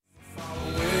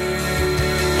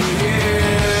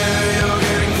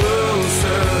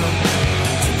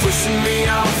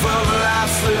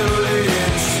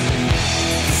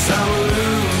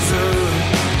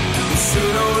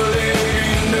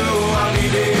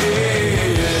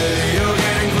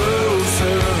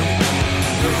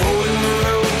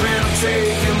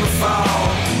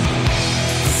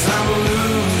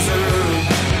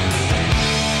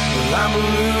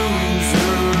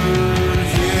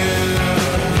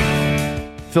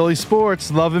Philly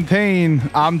Sports, Love and Pain.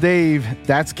 I'm Dave.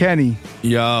 That's Kenny.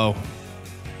 Yo.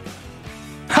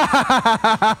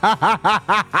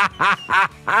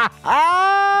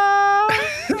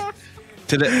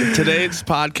 Today's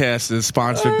podcast is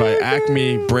sponsored by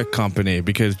Acme Brick Company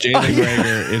because Jalen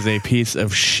Reagor is a piece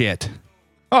of shit.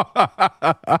 What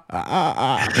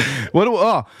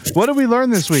did we learn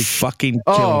this week? Fucking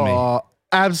kill me.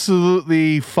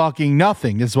 Absolutely fucking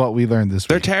nothing is what we learned this week.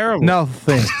 They're terrible.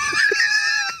 Nothing.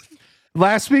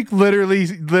 Last week,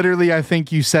 literally, I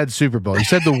think you said Super Bowl. You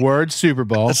said the word Super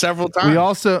Bowl several times.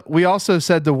 We also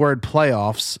said the word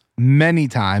playoffs many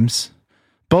times,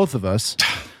 both of us.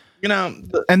 You know,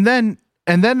 and then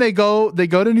they go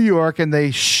to New York and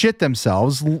they shit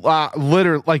themselves.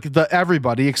 Literally, like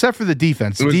everybody except for the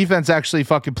defense. The defense actually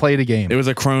fucking played a game. It was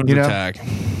a Crohn's attack.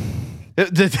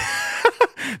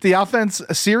 The offense,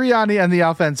 Sirianni and the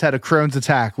offense had a Crohn's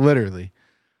attack, literally.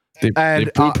 They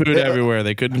poo-pooed everywhere.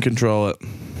 They couldn't control it.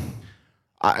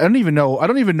 I don't even know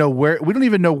where. We don't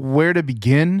even know where to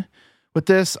begin with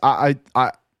this.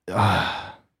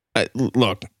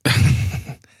 Look,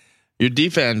 your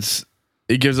defense,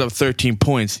 it gives up 13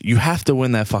 points. You have to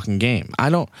win that fucking game. I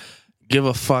don't give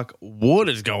a fuck what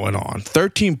is going on.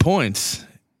 13 points.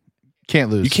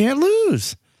 Can't lose. You can't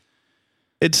lose.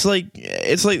 It's like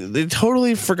they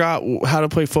totally forgot how to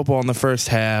play football in the first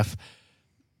half.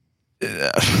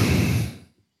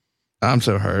 I'm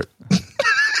so hurt.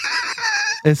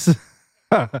 It's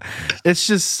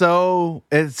just so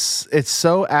it's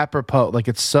so apropos. Like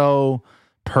it's so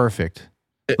perfect.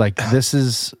 Like this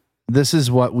is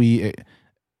what we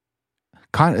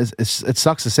kind of. It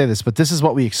sucks to say this, but this is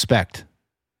what we expect,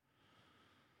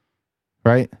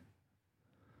 right,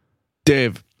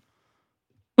 Dave?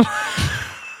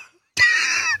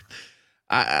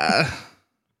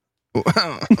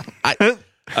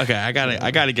 Okay, I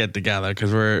gotta get together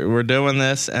because we're doing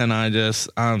this, and I'm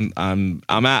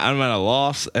at a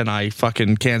loss, and I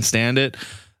fucking can't stand it.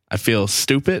 I feel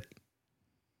stupid.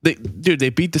 They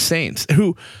beat the Saints,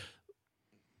 who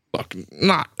look,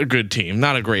 not a good team,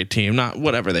 not a great team, not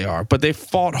whatever they are, but they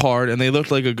fought hard and they looked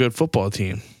like a good football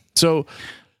team. So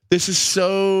this is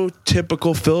so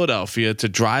typical Philadelphia to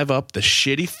drive up the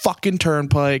shitty fucking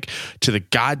turnpike to the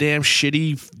goddamn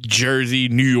shitty Jersey,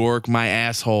 New York, my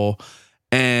asshole,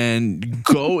 and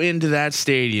go into that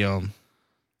stadium,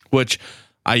 which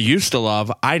I used to love.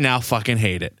 I now fucking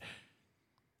hate it.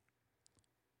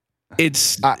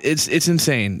 It's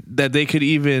insane that they could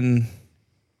even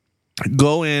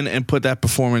go in and put that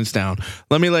performance down.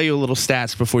 Let me lay you a little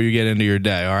stats before you get into your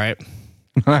day, all right?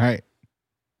 All right.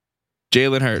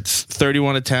 Jalen Hurts,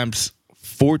 31 attempts,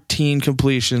 14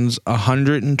 completions,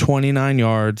 129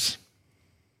 yards,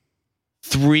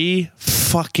 3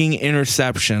 fucking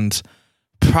interceptions,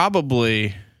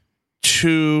 probably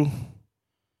 2.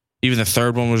 Even the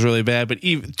third one was really bad, but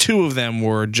even 2 of them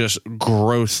were just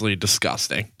grossly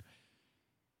disgusting.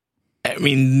 I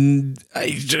mean,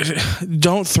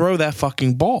 don't throw that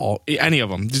fucking ball. Any of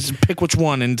them. Just pick which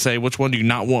one and say, which one do you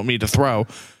not want me to throw?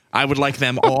 I would like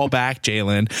them all back,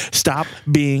 Jalen. Stop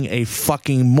being a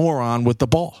fucking moron with the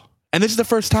ball. And this is the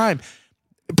first time,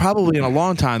 probably in a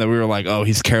long time, that we were like, oh,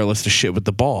 he's careless as shit with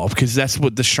the ball, because that's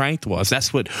what the strength was.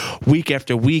 That's what week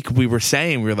after week we were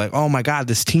saying. We were like, oh my God,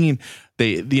 this team,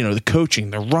 the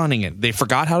coaching, they're running it. They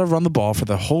forgot how to run the ball for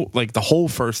the whole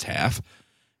first half.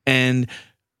 And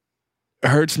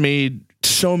Hurts made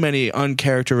so many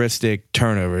uncharacteristic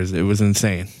turnovers. It was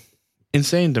insane.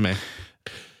 Insane to me.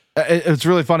 It's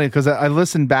really funny because I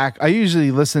listened back. I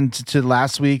usually listen to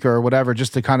last week or whatever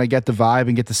just to kind of get the vibe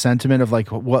and get the sentiment of like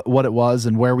what it was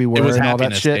and where we were and all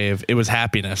that shit. Dave. It was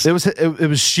happiness. It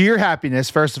was sheer happiness.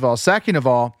 First of all, second of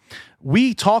all,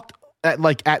 we talked at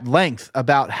length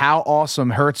about how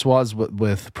awesome Hurts was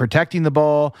with protecting the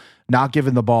ball, not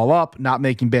giving the ball up, not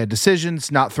making bad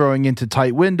decisions, not throwing into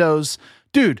tight windows.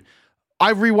 Dude,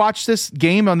 I rewatched this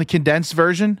game on the condensed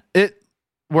version.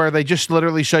 Where they just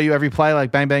literally show you every play, like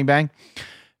bang, bang, bang.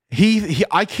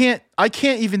 I can't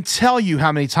even tell you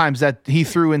how many times that he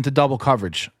threw into double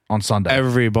coverage on Sunday.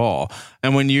 Every ball.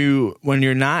 And when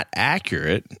you're not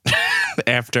accurate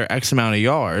after X amount of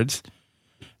yards,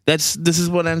 this is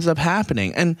what ends up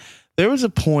happening. And there was a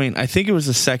point, I think it was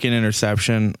the second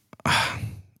interception,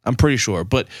 I'm pretty sure,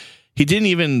 but he didn't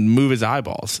even move his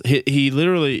eyeballs. He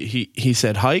literally he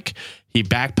said hike, he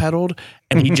backpedaled,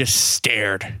 and he just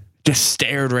stared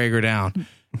Reagor down,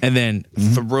 and then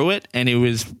threw it, and it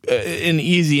was an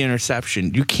easy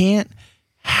interception. You can't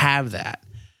have that,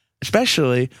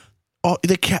 especially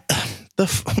the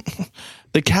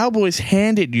Cowboys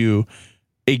handed you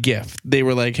a gift. They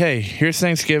were like, "Hey, here's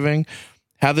Thanksgiving.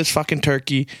 Have this fucking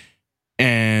turkey,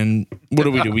 And what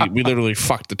do? We literally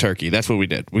fucked the turkey. That's what we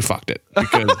did. We fucked it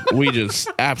because we just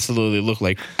absolutely looked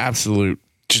like absolute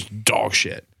just dog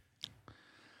shit.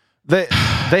 They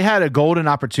had a golden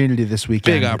opportunity this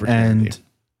weekend. Big opportunity.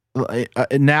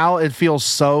 And now it feels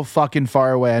so fucking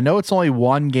far away. I know it's only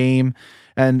one game,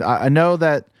 and I know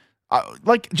that,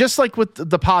 just like with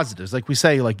the positives, like we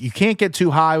say, like you can't get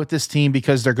too high with this team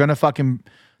because they're gonna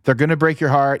break your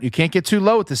heart. You can't get too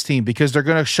low with this team because they're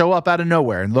gonna show up out of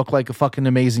nowhere and look like a fucking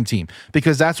amazing team,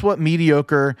 because that's what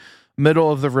mediocre,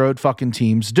 middle of the road fucking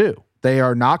teams do. They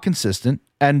are not consistent,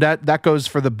 and that goes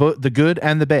for the good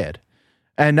and the bad.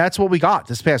 And that's what we got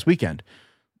this past weekend.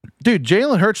 Dude,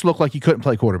 Jalen Hurts looked like he couldn't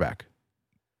play quarterback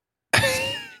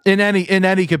in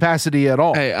any capacity at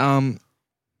all. Hey,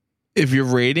 if your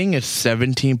rating is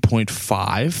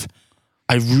 17.5,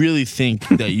 I really think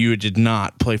that you did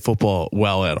not play football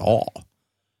well at all.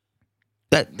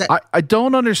 I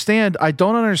don't understand. I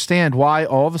don't understand why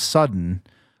all of a sudden.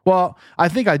 Well, I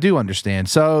think I do understand.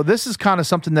 So this is kind of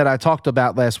something that I talked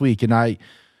about last week, and I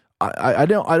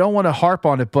don't want to harp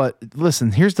on it, but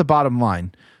listen, here's the bottom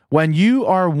line. When you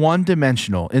are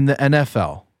one-dimensional in the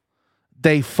NFL,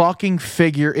 they fucking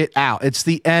figure it out. It's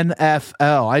the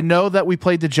NFL. I know that we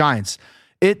played the Giants.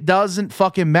 It doesn't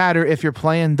fucking matter if you're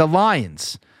playing the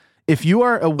Lions. If you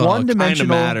are a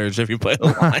one-dimensional, it kind of matters if you play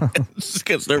the Lions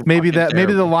because they're maybe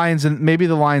the Lions and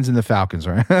the Falcons,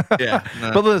 right? Yeah,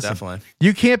 no, but listen, definitely.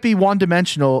 You can't be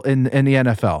one-dimensional in the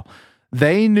NFL.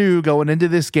 They knew going into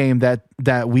this game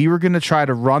that we were going to try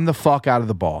to run the fuck out of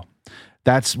the ball.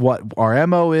 That's what our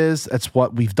MO is. That's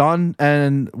what we've done,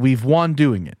 and we've won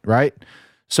doing it, right?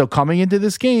 So coming into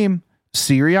this game,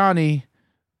 Sirianni,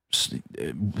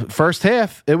 first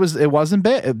half, it wasn't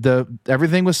bad.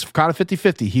 Everything was kind of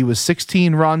 50-50. He was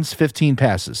 16 runs, 15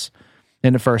 passes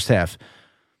in the first half.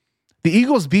 The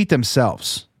Eagles beat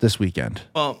themselves this weekend.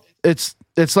 Well, it's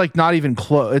like not even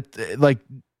close. Like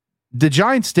the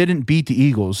Giants didn't beat the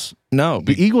Eagles. No,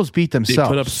 the Eagles beat themselves.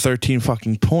 They put up 13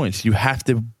 fucking points. You have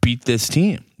to beat this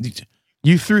team.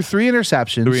 You threw 3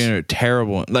 interceptions.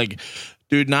 Terrible. Like,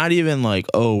 dude, not even like,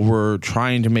 oh, we're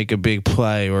trying to make a big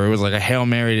play, or it was like a Hail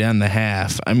Mary to end the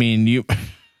half. I mean, you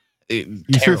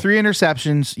threw 3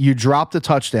 interceptions. You dropped a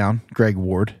touchdown, Greg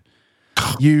Ward.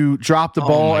 You dropped the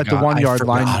ball at the 1 yard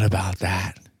line. I forgot about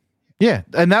that. Yeah,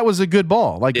 and that was a good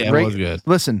ball. Like, yeah, it was good.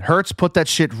 Listen, Hurts put that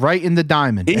shit right in the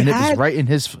diamond, it was right in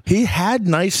his. He had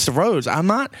nice throws. I'm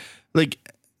not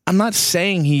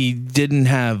saying he didn't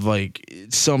have like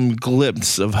some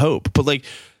glimpse of hope, but like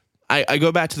I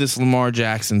go back to this Lamar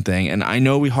Jackson thing, and I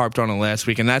know we harped on it last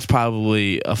week, and that's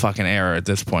probably a fucking error at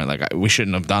this point. Like we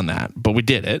shouldn't have done that, but we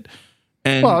did it.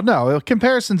 And well, no,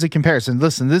 comparison's a comparison.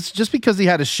 Listen, this just because he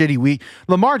had a shitty week,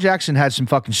 Lamar Jackson had some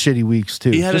fucking shitty weeks too.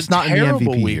 He had just a not terrible in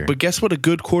the MVP week, year. but guess what? A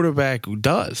good quarterback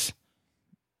does.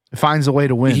 Finds a way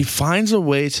to win. He finds a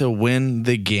way to win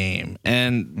the game.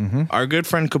 And our good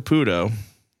friend Caputo,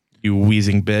 you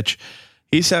wheezing bitch,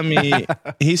 he sent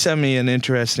me an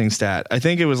interesting stat. I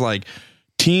think it was like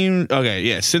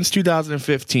since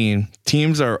 2015,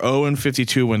 teams are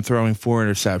 0-52 when throwing 4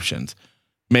 interceptions.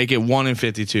 Make it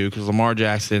 1-52 because Lamar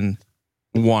Jackson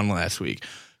won last week.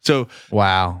 So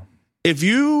wow. If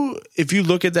you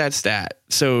look at that stat,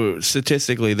 so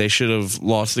statistically they should have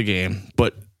lost the game,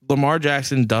 but Lamar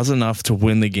Jackson does enough to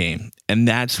win the game, and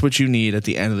that's what you need at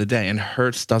the end of the day. And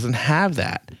Hurts doesn't have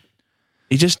that.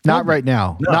 He just not right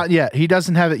now, not yet. He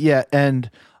doesn't have it yet,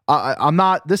 and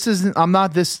This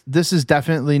is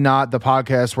definitely not the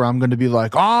podcast where I'm going to be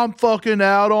like, I'm fucking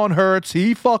out on Hurts.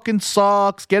 He fucking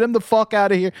sucks. Get him the fuck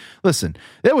out of here. Listen,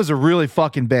 it was a really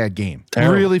fucking bad game.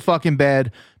 Terrible. Really fucking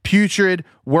bad. Putrid.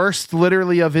 Worst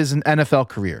literally of his NFL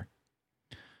career.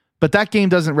 But that game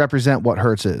doesn't represent what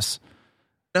Hurts is.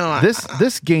 No,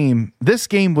 this game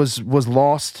was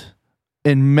lost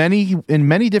in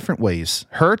many different ways.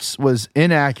 Hurts was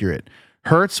inaccurate.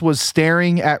 Hurts was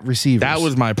staring at receivers. That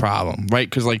was my problem, right?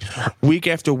 Because like week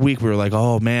after week, we were like,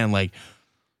 "Oh man, like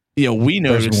we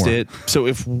noticed it." So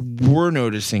if we're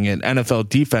noticing it, NFL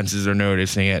defenses are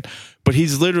noticing it. But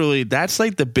he's literally that's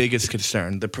like the biggest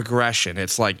concern: the progression.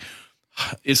 It's like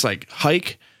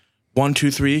hike, 1, 2,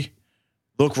 3,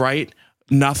 look right,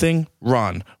 nothing,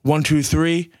 run. 1, 2,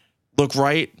 3, look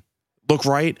right, look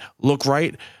right, look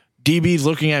right. DB's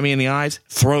looking at me in the eyes,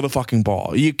 throw the fucking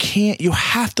ball. You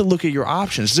have to look at your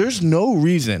options. There's no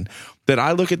reason that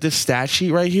I look at this stat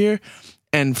sheet right here.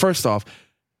 And first off,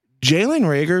 Jalen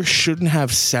Reagor shouldn't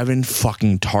have 7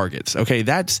 fucking targets. Okay,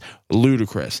 that's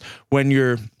ludicrous. When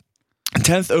your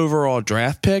 10th overall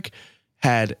draft pick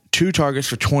had 2 targets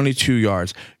for 22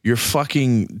 yards, your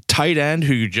fucking tight end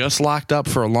who you just locked up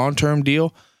for a long-term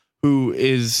deal, who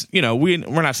is, we're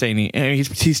not saying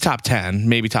he's top 10,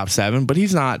 maybe top 7, but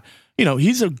he's not,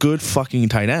 he's a good fucking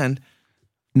tight end.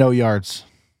 No yards.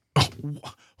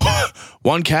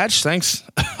 One catch, thanks.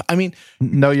 I mean,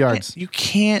 no yards. You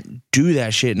can't do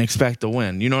that shit and expect to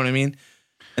win. You know what I mean?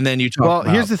 And then you talk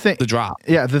about here's the thing. The drop.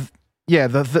 Yeah,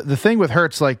 the thing with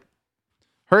Hurts, like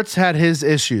Hurts had his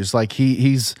issues. Like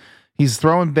he's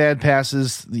throwing bad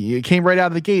passes. It came right out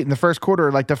of the gate in the first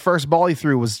quarter. Like the first ball he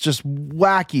threw was just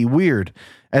wacky, weird.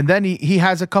 And then he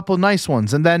has a couple nice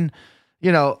ones. And then,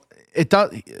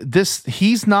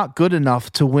 he's not good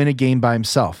enough to win a game by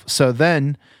himself. So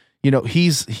then,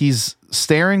 he's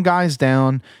staring guys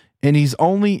down, and he's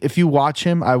only, if you watch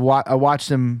him, I watched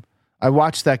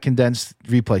that condensed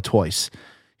replay twice.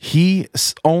 He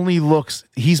only looks,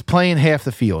 he's playing half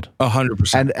the field.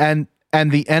 100%.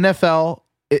 And the NFL,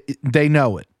 they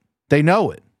know it. They know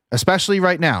it, especially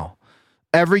right now.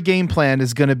 Every game plan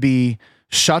is going to be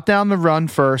shut down the run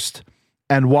first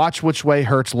and watch which way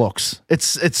Hurts looks.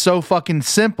 It's so fucking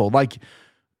simple. Like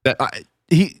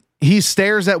he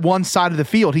stares at one side of the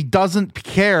field. He doesn't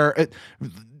care.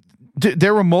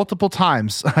 There were multiple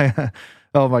times.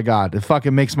 Oh my God, it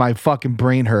fucking makes my fucking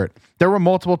brain hurt. There were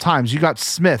multiple times. You got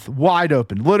Smith wide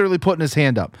open, literally putting his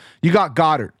hand up. You got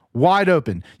Goddard wide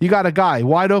open. You got a guy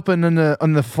wide open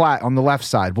on the flat on the left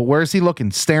side. But where is he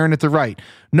looking? Staring at the right.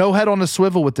 No head on the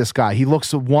swivel with this guy. He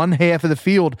looks at one half of the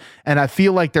field, and I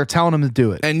feel like they're telling him to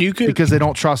do it. And because they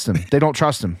don't trust him. They don't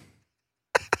trust him.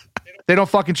 They don't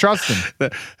fucking trust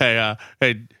him. Hey!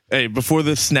 Before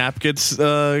this snap gets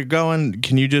going,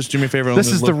 can you just do me a favor?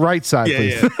 This is the right side,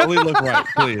 please. Yeah. Only look right,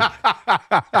 please.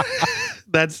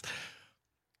 That's.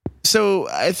 So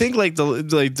I think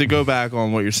to go back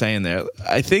on what you're saying there,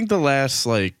 I think the last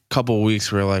couple of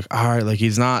weeks we're like, all right,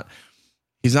 he's not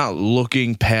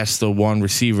looking past the one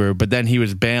receiver, but then he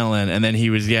was bailing and then he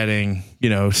was getting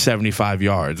 75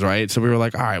 yards, right? So we were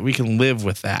like, all right, we can live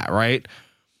with that, right?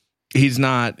 He's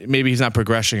not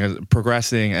progressing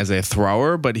as a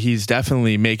thrower, but he's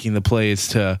definitely making the plays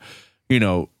to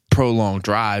prolong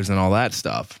drives and all that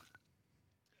stuff.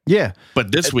 Yeah,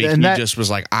 but this week he just was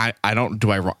like,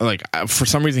 for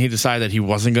some reason he decided that he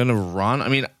wasn't going to run. I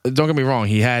mean, don't get me wrong,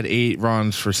 he had 8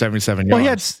 runs for 77 yards.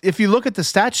 Well, if you look at the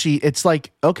stat sheet, it's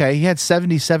like, okay, he had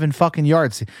 77 fucking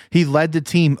yards. He led the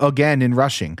team again in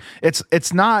rushing.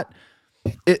 It's not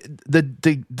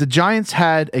the Giants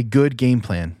had a good game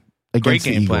plan against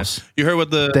the Eagles. Plan. You heard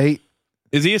what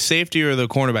is he a safety or the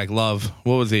cornerback? Love,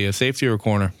 what was he, a safety or a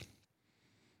corner?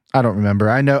 I don't remember.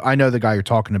 I know the guy you're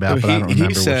talking about, but I don't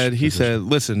remember. He said,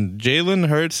 listen, Jalen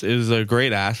Hurts is a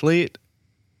great athlete.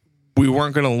 We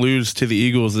weren't going to lose to the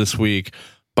Eagles this week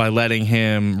by letting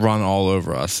him run all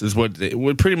over us, is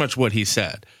pretty much what he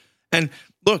said. And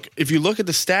look, if you look at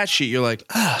the stat sheet, you're like,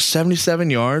 77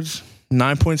 yards,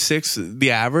 9.6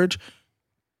 the average.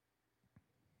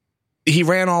 He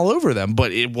ran all over them,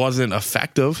 but it wasn't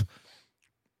effective.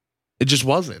 It just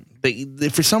wasn't. They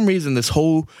for some reason,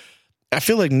 I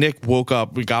feel like Nick woke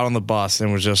up, we got on the bus,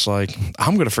 and was just like,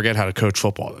 I'm going to forget how to coach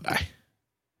football today.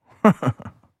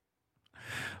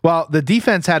 Well, the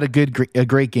defense had a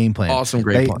great game plan. Awesome,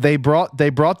 great plan. They brought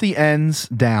the ends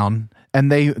down,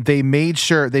 and they made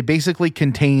sure they basically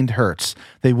contained Hurts.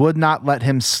 They would not let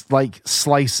him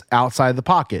slice outside the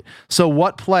pocket. So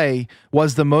what play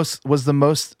was the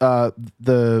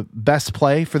best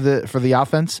play for the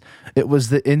offense? It was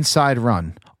the inside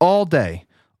run all day.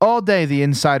 All day, the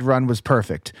inside run was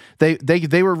perfect.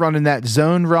 They were running that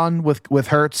zone run with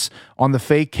Hurts on the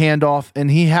fake handoff,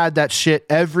 and he had that shit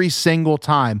every single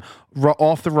time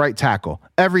off the right tackle.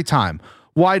 Every time.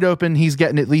 Wide open, he's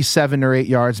getting at least 7 or 8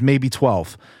 yards, maybe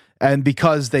 12. And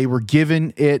because they were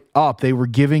giving it up, they were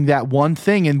giving that one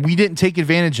thing, and we didn't take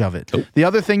advantage of it. Nope. The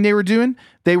other thing they were doing,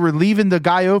 they were leaving the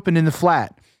guy open in the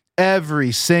flat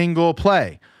every single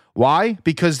play. Why?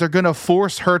 Because they're going to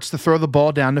force Hurts to throw the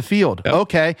ball down the field. Yep.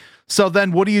 Okay, so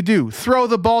then what do? Throw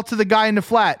the ball to the guy in the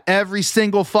flat every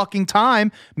single fucking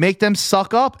time, make them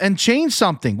suck up and change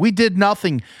something. We did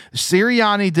nothing.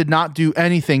 Sirianni did not do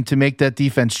anything to make that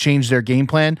defense change their game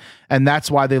plan, and that's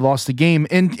why they lost the game,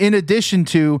 in addition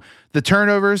to the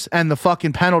turnovers and the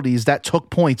fucking penalties that took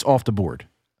points off the board.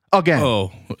 Again.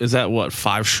 Oh, is that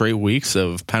 5 straight weeks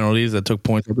of penalties that took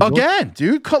points off the board? Again,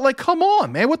 dude. Come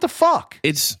on, man. What the fuck?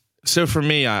 So for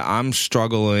me, I'm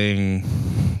struggling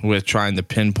with trying to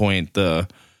pinpoint the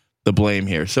blame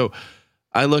here. So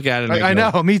I look at it. And I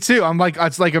know, me too. I'm like,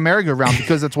 it's like a merry-go-round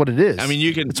because that's what it is. I mean,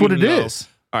 it's what it is.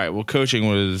 All right. Well, coaching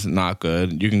was not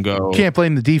good. You can go. Can't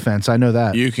blame the defense. I know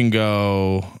that. You can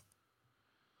go.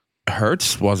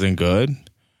 Hurts wasn't good,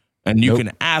 and you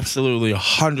can absolutely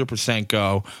 100%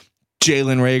 go.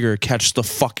 Jalen Reagor, catch the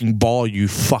fucking ball, you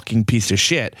fucking piece of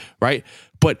shit, right?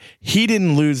 But he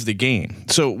didn't lose the game.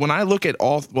 So when I look at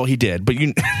he did, but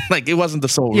like it wasn't the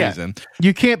sole reason.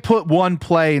 You can't put one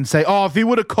play and say, "Oh, if he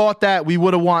would have caught that, we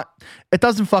would have won." It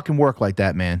doesn't fucking work like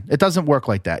that, man. It doesn't work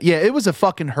like that. Yeah, it was a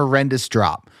fucking horrendous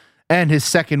drop, and his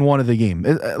second one of the game.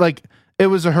 It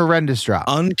was a horrendous drop.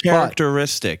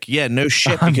 Uncharacteristic. Yeah, no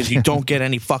shit, because you don't get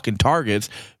any fucking targets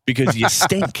because you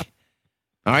stink.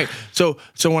 All right. So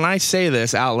when I say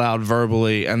this out loud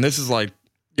verbally, and this is like,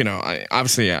 you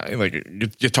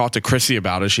talk to Chrissy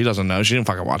about it. She doesn't know. She didn't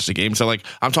fucking watch the game. So like,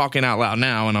 I'm talking out loud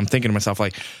now, and I'm thinking to myself,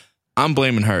 like, I'm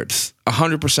blaming Hurts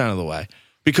 100% of the way,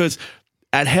 because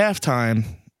at halftime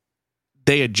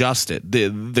they adjusted.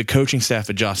 The coaching staff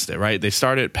adjusted. Right. They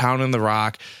started pounding the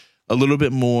rock a little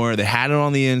bit more. They had it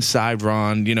on the inside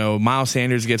run. Miles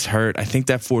Sanders gets hurt. I think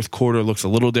that fourth quarter looks a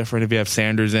little different if you have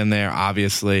Sanders in there,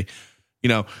 obviously.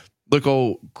 Look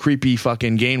old creepy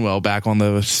fucking Gainwell back on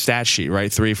the stat sheet,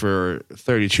 right? 3 for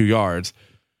 32 yards.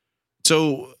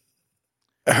 So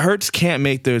Hurts can't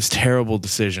make those terrible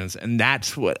decisions, and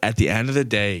that's what, at the end of the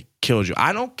day, killed you.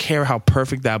 I don't care how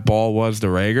perfect that ball was to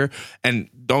Reagor, and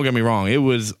don't get me wrong, it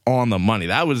was on the money.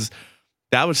 That was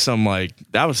some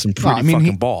pretty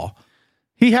fucking ball.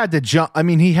 He had to jump. I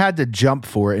mean, he had to jump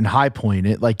for it and high point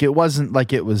it. Like, it wasn't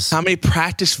like it was. How many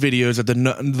practice videos at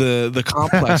the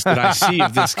complex did I see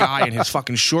of this guy in his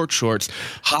fucking short shorts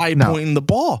high pointing the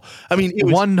ball? I mean, it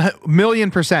was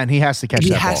 1,000,000% he has to catch that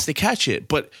ball. He has to catch it.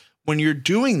 But when you're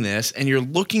doing this and you're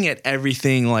looking at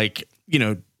everything like,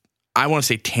 I want to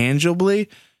say tangibly,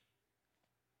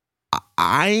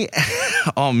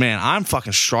 oh man, I'm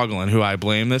fucking struggling who I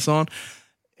blame this on.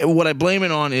 What I blame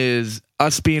it on is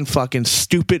us being fucking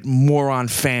stupid moron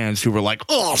fans who were like,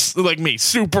 oh, like me,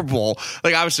 Super Bowl.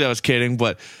 Like, obviously I was kidding,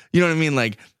 but you know what I mean?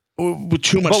 Like, with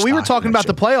too much. But we were talking about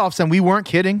the playoffs, and we weren't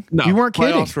kidding. No, we weren't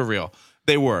kidding. Playoffs were real.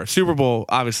 They were. Super Bowl,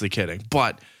 obviously kidding.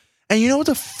 And you know what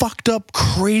the fucked up,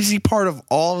 crazy part of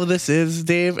all of this is,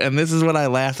 Dave? And this is what I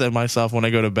laugh at myself when I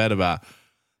go to bed about.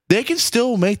 They can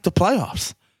still make the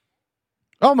playoffs.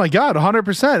 Oh my God,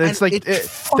 100%. It's like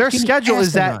their schedule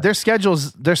is that their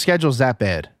schedule's that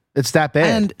bad. It's that bad.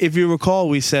 And if you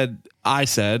recall, I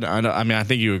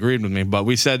think you agreed with me, but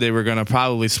we said they were going to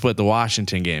probably split the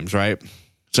Washington games, right?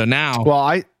 So now,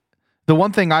 the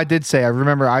one thing I did say, I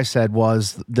remember I said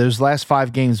was those last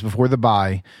 5 games before the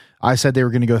bye, I said they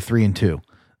were going to go 3-2,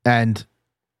 and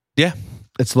yeah,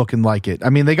 it's looking like it.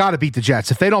 I mean, they got to beat the Jets.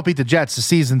 If they don't beat the Jets, the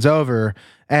season's over,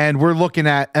 and we're looking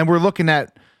at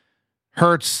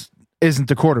Hurts isn't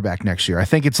the quarterback next year. I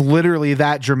think it's literally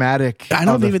that dramatic. I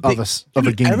don't even think of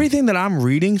a game. Everything that I'm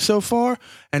reading so far,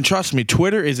 and trust me,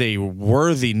 Twitter is a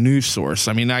worthy news source.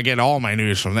 I mean, I get all my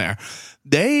news from there.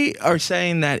 They are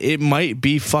saying that it might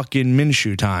be fucking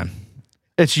Minshew time.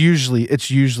 It's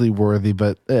usually worthy,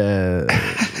 but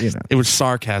it was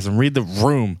sarcasm. Read the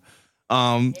room.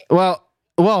 Well,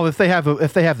 if they have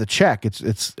the check,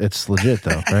 it's legit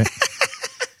though, right?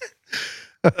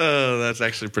 Oh, that's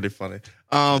actually pretty funny.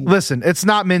 Listen, it's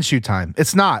not Minshew time.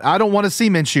 It's not. I don't want to see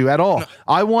Minshew at all. No.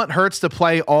 I want Hurts to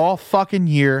play all fucking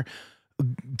year,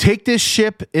 take this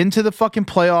ship into the fucking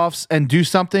playoffs and do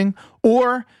something,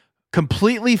 or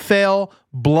completely fail,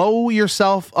 blow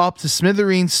yourself up to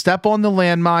smithereens, step on the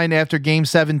landmine after game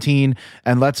 17,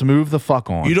 and let's move the fuck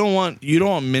on. You don't want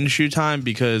Minshew time,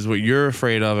 because what you're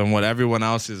afraid of and what everyone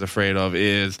else is afraid of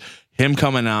is him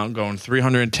coming out, going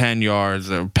 310 yards,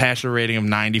 a passer rating of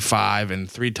 95, and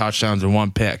 3 touchdowns and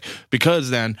 1 pick. Because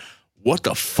then, what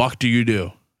the fuck do you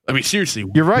do? I mean, seriously,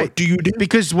 you're right. What do you do?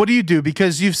 Because what do you do?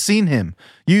 Because you've seen him.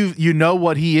 You know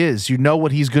what he is. You know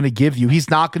what he's going to give you. He's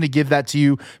not going to give that to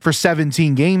you for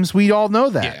 17 games. We all know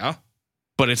that. Yeah,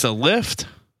 but it's a lift.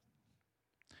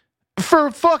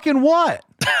 For fucking what?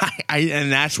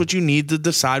 And that's what you need to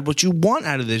decide what you want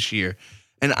out of this year.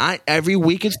 And every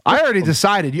week it's. I already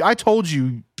decided. I told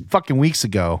you fucking weeks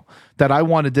ago that I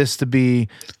wanted this to be.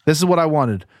 This is what I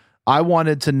wanted. I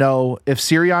wanted to know if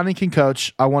Sirianni can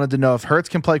coach. I wanted to know if Hurts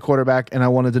can play quarterback, and I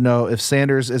wanted to know if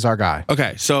Sanders is our guy.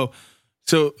 Okay, so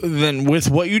then with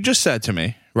what you just said to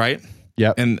me, right?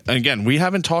 Yep. And again, we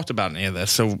haven't talked about any of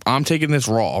this, so I'm taking this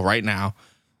raw right now.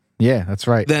 Yeah, that's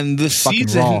right. Then the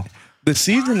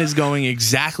season is going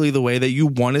exactly the way that you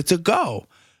want it to go.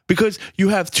 Because you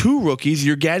have 2 rookies,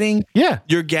 you're getting X,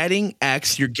 you're getting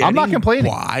I'm not complaining.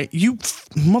 Y. You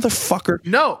motherfucker.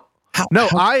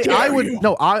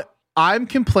 I'm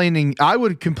complaining. I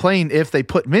would complain if they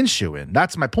put Minshew in.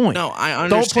 That's my point. No, I understand.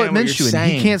 Don't put Minshew in.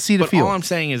 He can't see the field. All I'm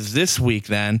saying is this week,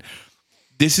 then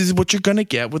this is what you're going to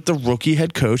get with the rookie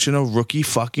head coach and a rookie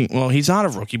well, he's not a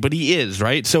rookie, but he is,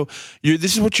 right? So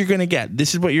this is what you're going to get.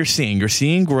 This is what you're seeing. You're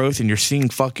seeing growth and you're seeing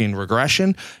fucking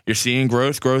regression. You're seeing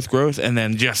growth, and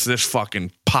then just this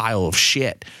fucking pile of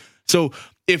shit. So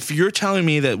if you're telling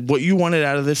me that what you wanted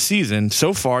out of this season,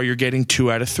 so far you're getting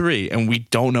 2 out of 3, and we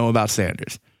don't know about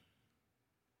Sanders.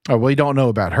 Oh, we don't know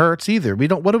about Hurts either.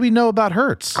 What do we know about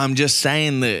Hurts? I'm just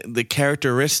saying the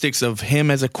characteristics of him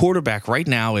as a quarterback right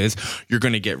now is you're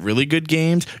going to get really good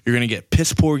games, you're going to get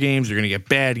piss poor games, you're going to get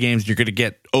bad games, you're going to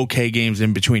get okay games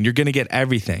in between. You're going to get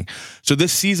everything. So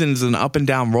this season is an up and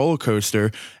down roller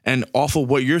coaster, and off of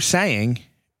what you're saying,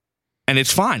 and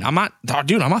it's fine. I'm not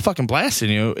fucking blasting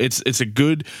you. It's a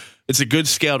good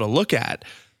scale to look at.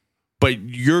 But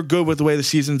you're good with the way the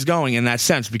season's going in that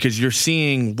sense because you're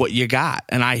seeing what you got.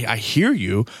 And I hear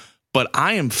you, but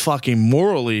I am fucking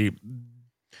morally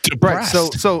depressed.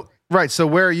 Right. So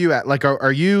where are you at? Like,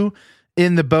 are you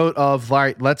in the boat of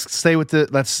like, let's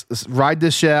ride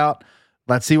this shit out.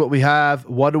 Let's see what we have.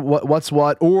 What's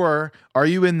what? Or are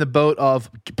you in the boat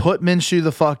of put Minshew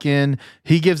the fuck in?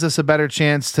 He gives us a better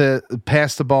chance to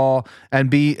pass the ball and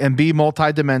be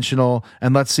multidimensional.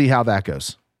 And let's see how that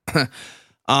goes.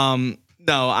 No,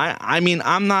 I mean,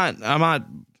 I'm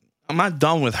not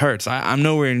done with Hurts. I'm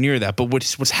nowhere near that. But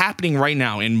what's happening right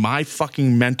now in my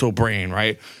fucking mental brain,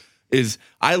 right, is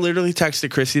I literally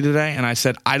texted Chrissy today and I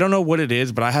said, I don't know what it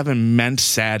is, but I have immense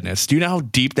sadness. Do you know how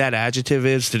deep that adjective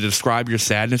is to describe your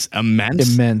sadness?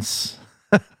 Immense.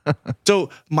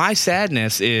 So my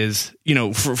sadness is,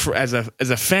 for as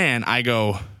a fan, I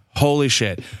go, holy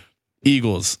shit,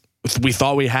 Eagles. We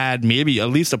thought we had maybe at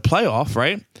least a playoff,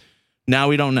 right? Now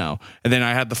we don't know. And then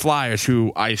I had the Flyers,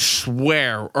 who I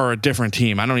swear are a different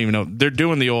team. I don't even know. They're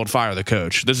doing the old fire the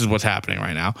coach. This is what's happening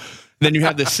right now. Then you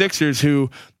have the Sixers, who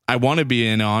I want to be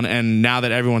in on. And now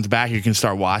that everyone's back, you can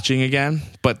start watching again.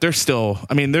 But they're still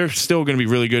going to be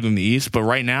really good in the East. But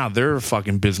right now, they're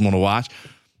fucking abysmal to watch.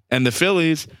 And the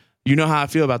Phillies, you know how I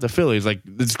feel about the Phillies. Like,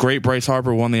 it's great Bryce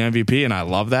Harper won the MVP, and I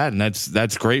love that. And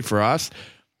that's great for us.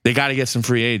 They got to get some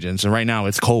free agents. And right now,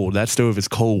 it's cold. That stove is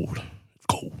cold. It's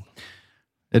cold.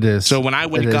 It is. So when I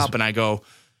wake up and I go,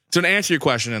 so to answer your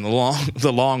question, and the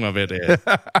long of it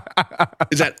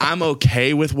is that I'm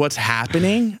okay with what's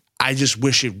happening. I just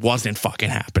wish it wasn't fucking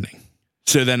happening.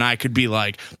 So then I could be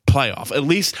like, playoff. At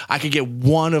least I could get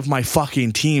one of my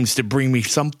fucking teams to bring me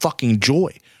some fucking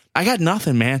joy. I got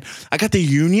nothing, man. I got the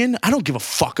Union. I don't give a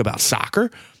fuck about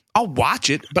soccer. I'll watch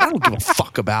it, but I don't give a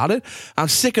fuck about it. I'm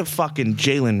sick of fucking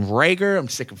Jalen Reagor. I'm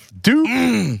sick of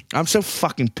dude. I'm so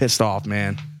fucking pissed off,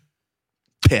 man.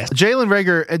 Pissed. Jalen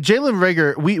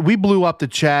Reagor, we blew up the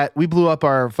chat. We blew up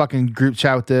our fucking group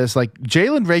chat with this. Like,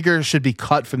 Jalen Reagor should be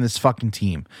cut from this fucking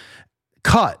team.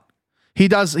 Cut. He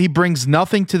brings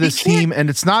nothing to this team, and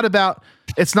it's not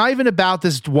even about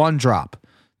this one drop.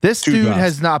 This dude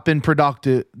has not been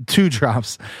productive. 2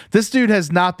 drops. This dude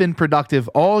has not been productive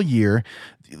all year.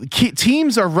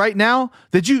 Teams are right now.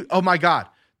 Oh my God.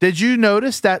 Did you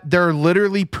notice that they're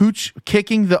literally pooch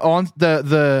kicking the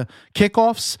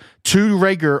kickoffs to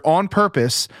Reagor on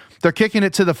purpose? They're kicking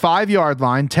it to the 5-yard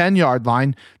line, 10-yard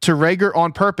line to Reagor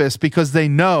on purpose because they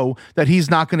know that he's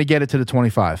not going to get it to the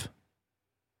 25.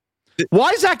 Why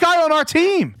is that guy on our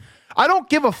team? I don't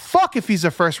give a fuck if he's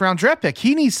a first-round draft pick.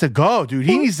 He needs to go, dude.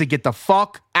 He needs to get the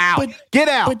fuck out. Get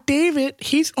out. But David,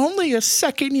 he's only a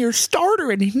second-year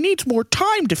starter, and he needs more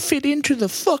time to fit into the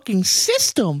fucking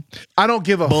system. I don't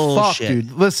give a fuck,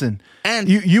 dude. Listen, and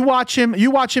you watch him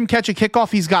catch a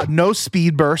kickoff. He's got no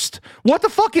speed burst. What the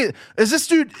fuck is this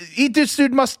dude? This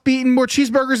dude must be eating more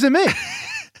cheeseburgers than me.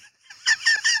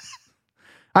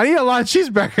 I need a lot of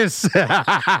cheeseburgers.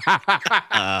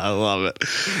 I love it.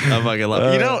 I fucking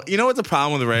love it. You know what the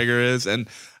problem with Reagor is, and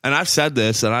I've said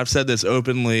this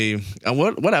openly.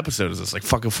 What episode is this? Like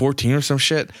fucking 14 or some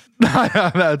shit?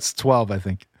 That's 12, I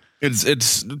think.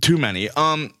 It's too many.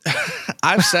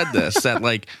 I've said this that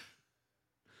like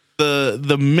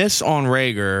the miss on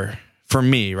Reagor. For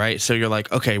me, right? So you're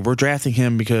like, okay, we're drafting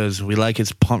him because we like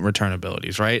his punt return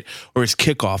abilities, right? Or his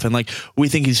kickoff. And like, we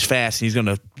think he's fast and he's going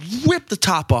to rip the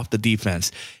top off the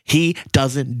defense. He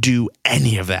doesn't do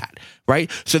any of that, right?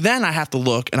 So then I have to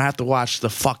look and I have to watch the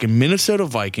fucking Minnesota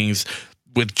Vikings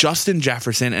with Justin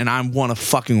Jefferson, and I want to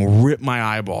fucking rip my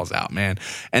eyeballs out, man.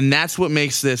 And that's what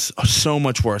makes this so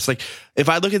much worse. Like, if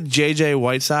I look at JJ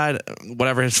Whiteside,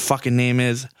 whatever his fucking name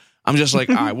is, I'm just like,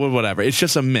 all right, well, whatever. It's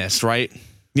just a miss, right?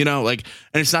 You know, like,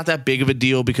 and it's not that big of a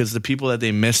deal because the people that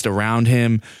they missed around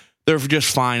him, they're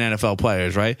just fine NFL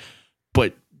players, right?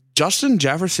 But Justin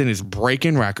Jefferson is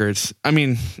breaking records. I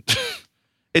mean,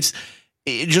 it's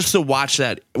just to watch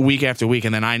that week after week,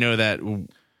 and then I know that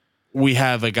we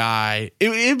have a guy.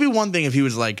 It'd be one thing if he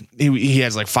was like he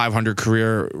has like 500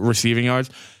 career receiving yards,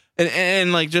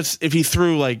 and like just if he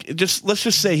threw like let's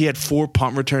just say he had 4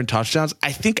 punt return touchdowns.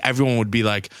 I think everyone would be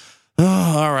like, oh,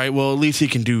 all right, well at least he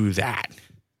can do that.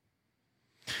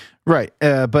 Right.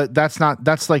 But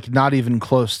that's like not even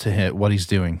close to what he's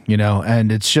doing,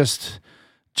 and it's just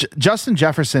Justin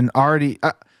Jefferson already.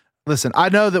 Listen, I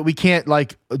know that we can't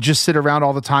like just sit around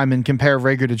all the time and compare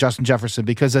Reagor to Justin Jefferson,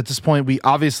 because at this point we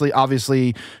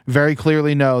obviously very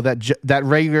clearly know that that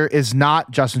Reagor is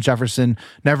not Justin Jefferson,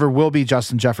 never will be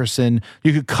Justin Jefferson.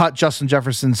 You could cut Justin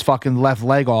Jefferson's fucking left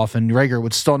leg off and Reagor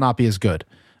would still not be as good.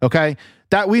 Okay?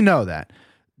 That we know that.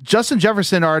 Justin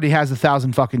Jefferson already has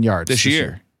 1,000 fucking yards this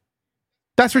year.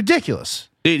 That's ridiculous.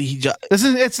 Dude,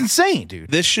 it's insane,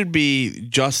 dude. This should be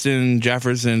Justin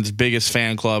Jefferson's biggest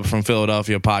fan club from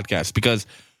Philadelphia podcast, because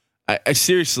I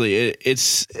seriously,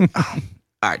 it's all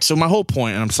right. So my whole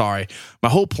point, and I'm sorry, my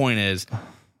whole point is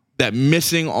that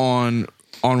missing on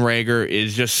Reagor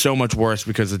is just so much worse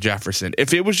because of Jefferson.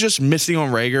 If it was just missing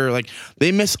on Reagor, like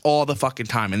they miss all the fucking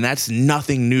time, and that's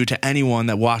nothing new to anyone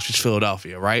that watches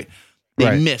Philadelphia, right?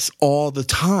 They miss all the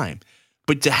time.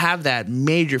 But to have that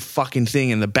major fucking thing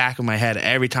in the back of my head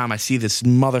every time I see this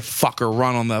motherfucker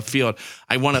run on the field,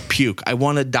 I want to puke. I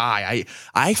want to die.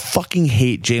 I fucking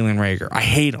hate Jalen Reagor. I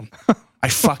hate him. I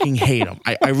fucking hate him.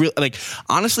 I really, like,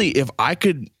 honestly, if I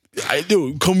could,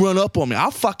 come run up on me. I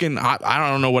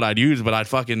don't know what I'd use, but I'd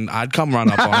come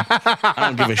run up on him. I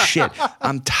don't give a shit.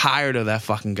 I'm tired of that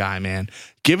fucking guy, man.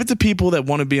 Give it to people that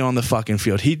want to be on the fucking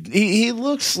field. He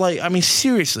looks like, I mean,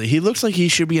 seriously, he looks like he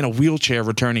should be in a wheelchair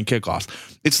returning kickoffs.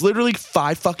 It's literally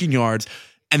 5 fucking yards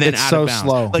and then it's out so of bounds.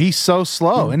 Slow. Like, he's so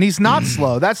slow, and he's not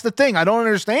slow. That's the thing. I don't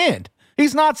understand.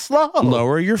 He's not slow.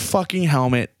 Lower your fucking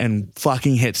helmet and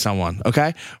fucking hit someone,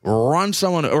 okay? Run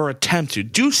someone or attempt to.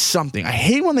 Do something. I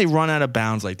hate when they run out of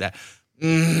bounds like that.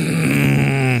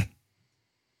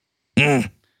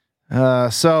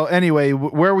 So anyway,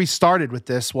 where we started with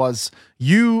this was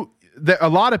a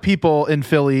lot of people in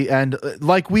Philly, and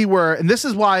like we were, and this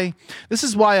is why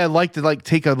I like to like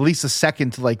take at least a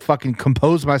second to like fucking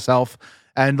compose myself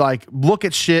and like look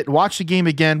at shit, watch the game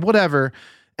again, whatever.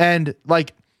 And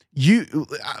like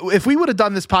if we would have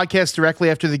done this podcast directly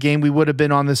after the game, we would have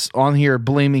been on here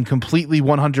blaming completely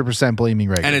 100% blaming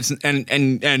Reagor. And it's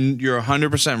and you're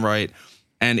 100% right.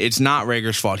 And it's not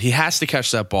Reagor's fault. He has to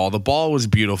catch that ball. The ball was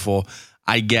beautiful.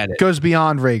 I get it. Goes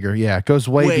beyond Reagor. Yeah, it goes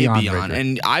way beyond Reagor.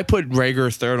 And I put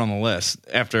Reagor third on the list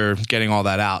after getting all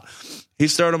that out.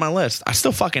 He's third on my list. I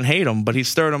still fucking hate him, but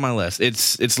he's third on my list.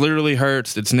 It's literally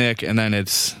Hurts, it's Nick, and then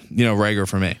it's, Reagor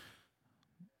for me.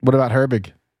 What about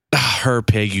Herbig?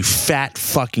 Herpig, you fat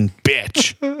fucking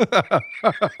bitch.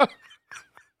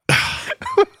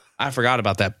 I forgot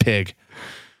about that pig.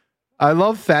 I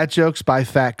love fat jokes by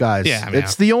fat guys. Yeah, I mean,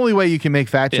 it's the only way you can make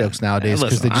fat jokes nowadays,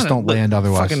 because they just don't land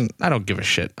otherwise. I don't give a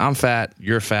shit. I'm fat.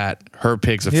 You're fat. Her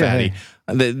pig's a fatty.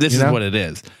 Hey. This is what it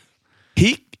is.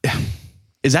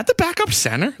 Is that the backup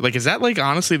center? Like, is that like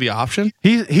honestly the option?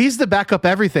 He's the backup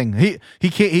everything. He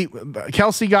can't.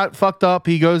 Kelsey got fucked up.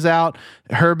 He goes out.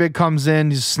 Herbig comes in.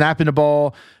 He's snapping the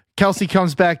ball. Kelsey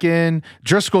comes back in.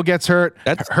 Driscoll gets hurt.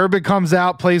 Herbig comes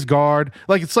out, plays guard.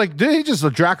 Like, it's like, dude, he's just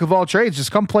a jack of all trades. Just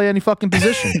come play any fucking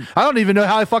position. I don't even know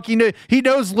how he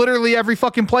knows literally every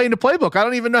fucking play in the playbook. I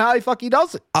don't even know how he fucking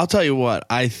does it. I'll tell you what.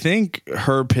 I think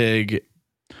Herpig.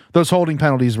 Those holding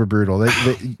penalties were brutal.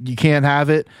 You can't have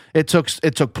it. It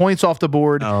took points off the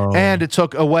board, and it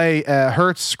took away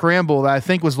Hurts scramble that I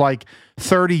think was like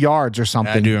 30 yards or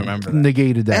something. I do remember that.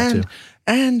 Negated that too.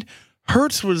 And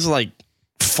Hurts was like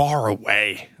far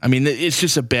away. I mean, it's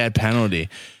just a bad penalty.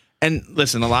 And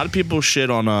listen, a lot of people shit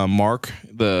on Mark,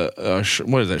 what is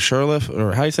it, Sherliff,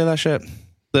 or how you say that shit?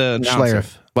 The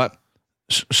Schlereth. What?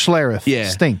 Schlereth. Yeah.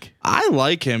 Stink. I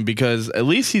like him because at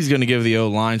least he's going to give the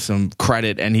O-line some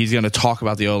credit, and he's going to talk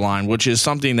about the O-line, which is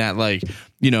something that like,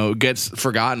 gets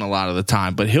forgotten a lot of the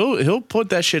time. But he'll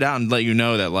put that shit out and let you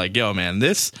know that like, yo, man,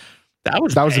 that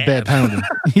was a bad penalty.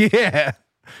 Yeah.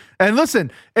 And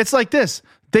listen, it's like this.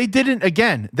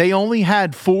 They only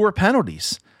had 4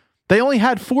 penalties.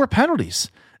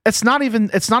 It's not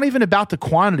even about the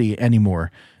quantity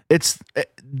anymore.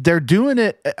 They're doing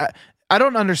it. I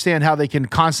don't understand how they can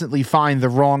constantly find the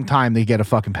wrong time they get a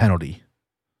fucking penalty.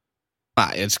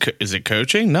 Is it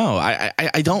coaching? No,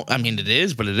 I don't. I mean, it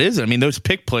is, but it isn't. I mean, those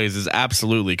pick plays is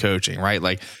absolutely coaching, right?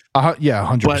 Like, yeah,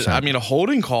 100%. But I mean, a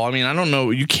holding call. I mean, I don't know.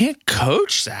 You can't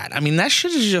coach that. I mean, that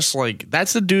shit is just like,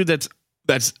 that's the dude that's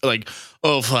like,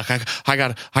 oh fuck, I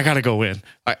gotta go in.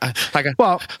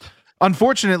 Well,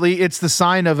 unfortunately, it's the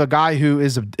sign of a guy who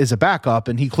is a backup,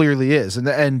 and he clearly is.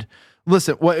 And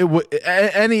listen,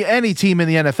 any team in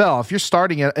the NFL, if you're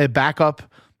starting a backup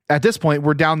at this point,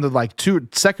 we're down to like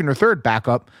second or third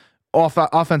backup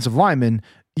offensive lineman.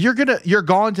 You're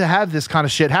going to have this kind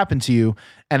of shit happen to you,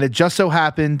 and it just so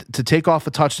happened to take off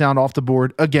a touchdown off the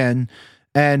board again.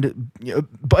 And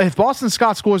but if Boston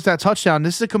Scott scores that touchdown,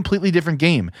 this is a completely different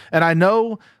game. And I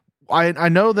know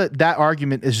that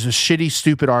argument is a shitty,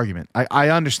 stupid argument. I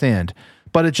understand,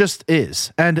 but it just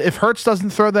is. And if Hurts doesn't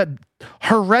throw that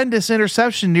horrendous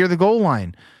interception near the goal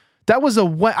line, that was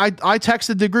I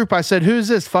texted the group. I said, "Who's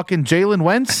this? Fucking Jalen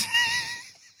Wentz?"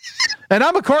 And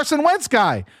I'm a Carson Wentz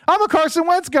guy.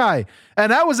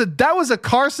 And that was a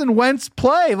Carson Wentz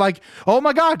play. Like, oh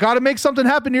my God, got to make something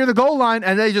happen near the goal line.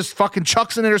 And they just fucking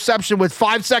chucks an interception with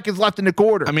 5 seconds left in the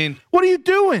quarter. I mean, what are you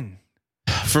doing?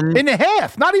 In the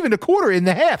half, not even a quarter, in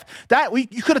the half.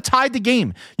 You could have tied the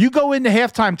game. You go into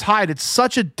halftime tied. It's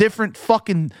such a different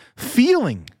fucking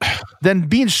feeling than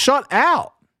being shut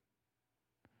out.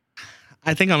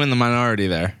 I think I'm in the minority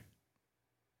there.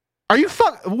 Are you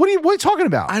what are you talking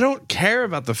about? I don't care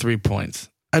about the 3 points.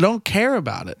 I don't care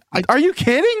about it. Are you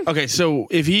kidding? Okay, so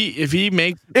if he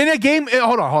makes in a game,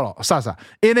 hold on, stop.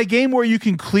 In a game where you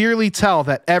can clearly tell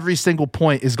that every single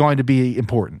point is going to be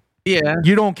important. Yeah,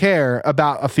 you don't care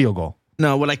about a field goal.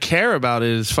 No, what I care about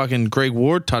is fucking Greg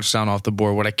Ward touchdown off the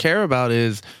board. What I care about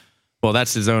is, well,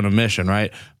 that's his own omission,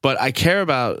 right? But I care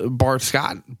about Bart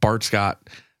Scott.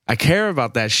 I care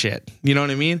about that shit. You know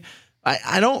what I mean?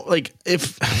 I don't like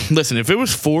if it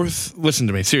was fourth, listen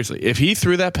to me, seriously. If he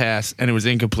threw that pass and it was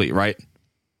incomplete, right?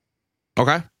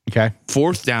 Okay.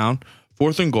 Fourth down,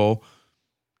 fourth and goal,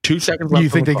 2 seconds left. You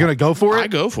think they're going to go for it? I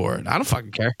go for it. I don't fucking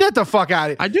care. Get the fuck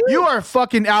out of here. I do. You are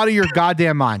fucking out of your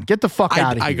goddamn mind. Get the fuck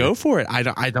out of here. I go for it. I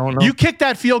don't know. You kick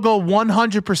that field goal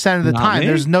 100% of the time. Me.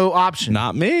 There's no option.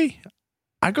 Not me.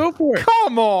 I go for it.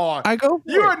 Come on. I go for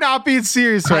you it. are not being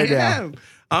serious right now.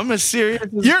 I'm as serious.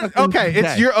 You're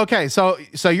okay. Okay. So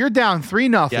you're down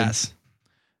 3-0. Yes.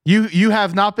 You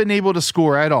have not been able to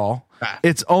score at all. Okay.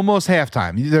 It's almost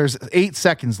halftime. There's 8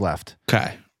 seconds left.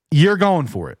 Okay. You're going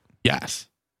for it. Yes.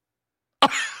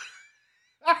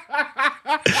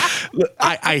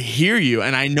 I hear you,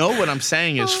 and I know what I'm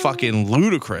saying is fucking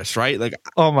ludicrous, right? Like,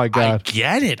 oh my God, I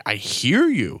get it. I hear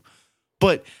you,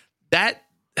 but that.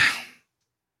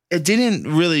 It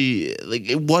didn't really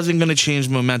it wasn't going to change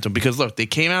momentum because look, they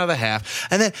came out of the half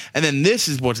and then this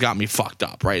is what's got me fucked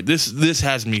up, right? This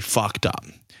has me fucked up.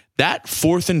 That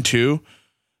 4th and 2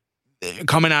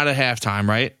 coming out of halftime,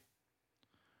 right?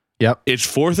 Yep. It's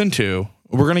 4th and 2.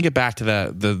 We're going to get back to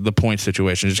the point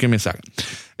situation. Just give me a second.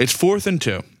 It's 4th and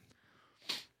 2.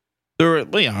 They're I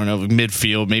don't know,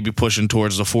 midfield, maybe pushing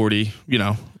towards the 40,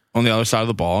 on the other side of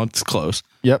the ball. It's close.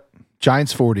 Yep.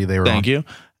 Giants 40 they were Thank on. you.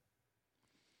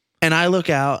 And I look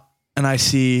out and I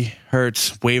see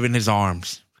Hurts waving his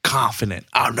arms, confident.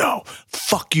 Oh no,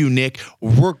 fuck you, Nick.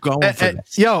 We're going for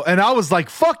this. Yo, and I was like,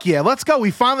 fuck yeah, let's go.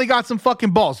 We finally got some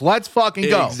fucking balls. Let's fucking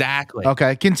go. Exactly.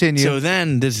 Okay, continue. So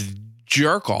then this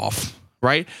jerk off,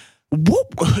 right?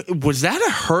 Was that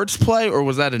a Hurts play or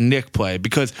was that a Nick play?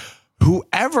 Because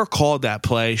whoever called that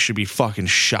play should be fucking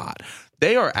shot.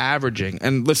 They are averaging,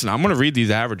 and listen, I'm going to read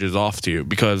these averages off to you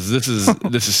because this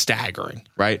is staggering,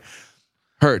 right?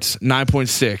 Hurts,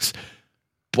 9.6.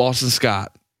 Boston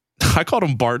Scott. I called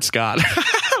him Bart Scott.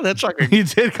 That's fucking. You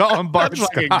did call him Bart Scott.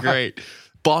 That's fucking great.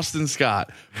 Boston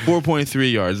Scott,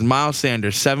 4.3 yards. Miles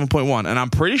Sanders, 7.1. And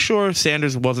I'm pretty sure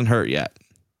Sanders wasn't hurt yet.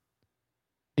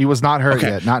 He was not hurt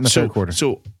yet. Not in the third quarter.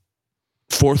 So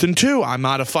 4th and 2. I'm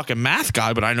not a fucking math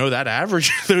guy, but I know that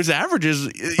average. Those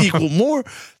averages equal more.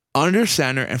 Under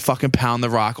center and fucking pound the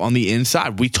rock on the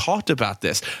inside. We talked about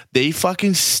this. They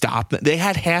fucking stopped. They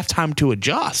had halftime to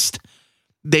adjust.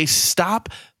 They stop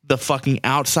the fucking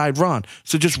outside run.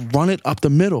 So just run it up the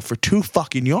middle for 2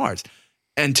 fucking yards.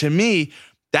 And to me,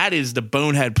 that is the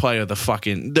bonehead play of the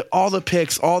fucking all the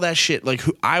picks, all that shit. Like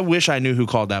I wish I knew who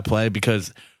called that play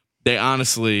because they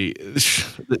honestly,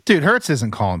 dude, Hurts isn't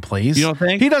calling plays. You don't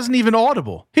think? He doesn't even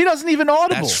audible.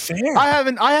 That's fair.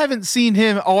 I haven't seen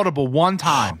him audible one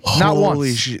time. Not once.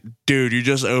 Holy shit. Dude, you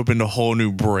just opened a whole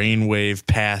new brainwave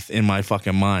path in my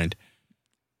fucking mind.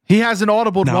 He hasn't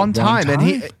audibled one time, and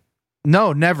he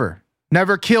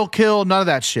never kill, none of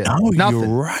that shit. No, nothing. You're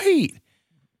right.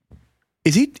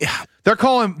 Is he?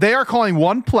 They are calling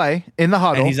one play in the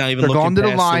huddle. And he's not even they're going to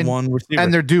the line, receiver.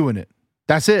 And they're doing it.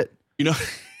 That's it.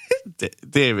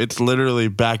 Dave, it's literally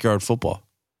backyard football.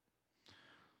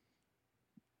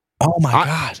 Oh my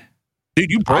God, dude,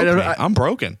 you broke me. I'm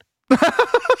broken.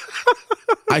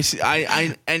 I see.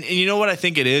 And you know what I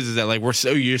think it is that like we're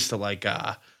so used to like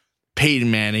Peyton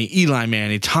Manning, Eli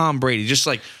Manning, Tom Brady, just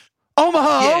like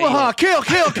Omaha, kill.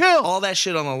 all that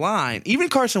shit on the line. Even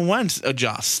Carson Wentz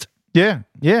adjust. Yeah.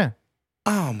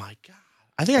 Oh my god!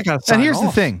 I think I got to sign And here's off.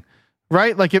 the thing,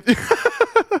 right? Like if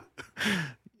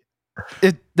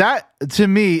that to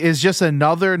me is just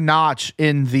another notch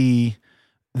in the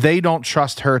they don't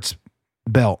trust Hurts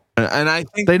belt. And I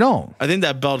think They don't. I think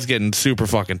that belt's getting super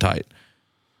fucking tight.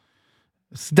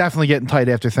 It's definitely getting tight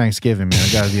after Thanksgiving, man.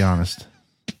 I gotta be honest.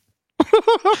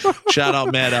 Shout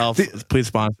out Mad Elf. Please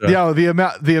sponsor us. Yo, the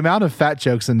amount of fat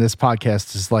jokes in this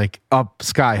podcast is like up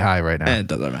sky high right now. It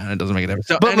doesn't matter. It doesn't make a difference.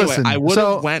 So But anyway, listen, I would have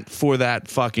so- went for that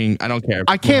fucking. I don't care.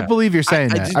 I can't believe you're saying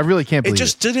that. did- I really can't It believe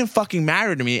just didn't fucking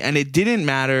matter to me, and it didn't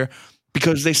matter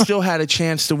because they still had a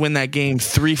chance to win that game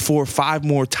 3, 4, 5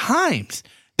 more times.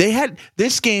 They had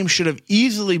this game should have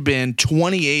easily been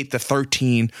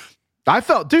 28-13. I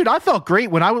felt great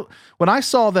when I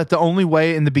saw that the only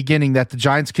way in the beginning that the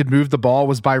Giants could move the ball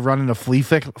was by running a flea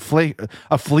flicker.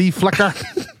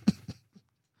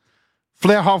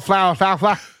 Flower.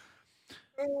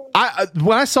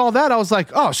 When I saw that, I was like,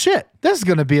 oh shit, this is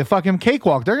gonna be a fucking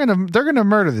cakewalk. They're gonna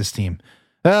murder this team.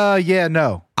 Yeah,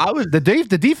 no.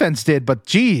 The defense did, but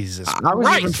Jesus, I was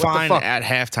Christ, even what the fine fuck? at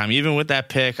halftime, even with that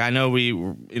pick. I know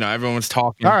everyone was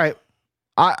talking. All right.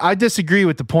 I disagree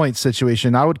with the point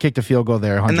situation. I would kick the field goal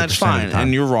there 100%. And that's fine. of the time.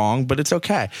 And you're wrong, but it's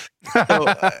okay. So,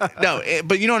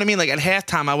 but you know what I mean? Like at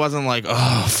halftime, I wasn't like,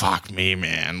 oh, fuck me,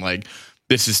 man. Like,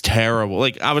 this is terrible.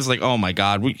 Like, I was like, oh my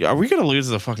God, are we going to lose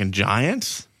to the fucking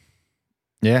Giants?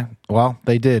 Yeah, well,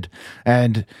 they did.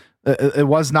 And it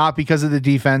was not because of the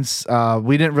defense.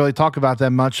 We didn't really talk about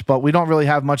them much, but we don't really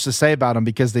have much to say about them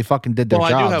because they fucking did their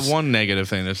jobs. I do have one negative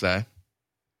thing to say.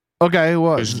 Okay,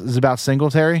 what? Is about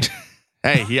Singletary?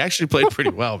 Hey, he actually played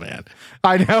pretty well, man.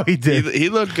 I know he did. He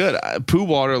looked good. Pooh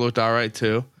Water looked all right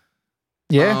too.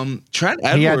 Yeah. Trent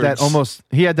Edwards.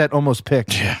 He had that almost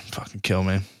pick. Yeah, fucking kill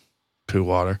me. Pooh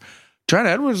Water. Trent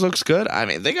Edwards looks good. I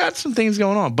mean, they got some things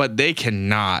going on, but they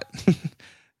cannot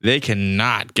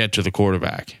get to the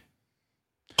quarterback.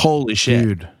 Holy shit.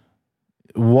 Dude.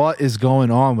 What is going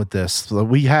on with this?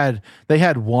 They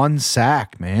had one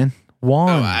sack, man.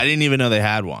 One. Oh, I didn't even know they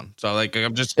had one. So like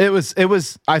I'm just It was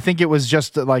I think it was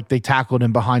just like they tackled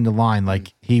him behind the line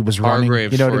like he was running,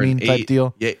 Hargraves you know what I for an mean, type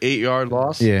deal. Yeah, 8-yard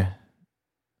loss. Yeah.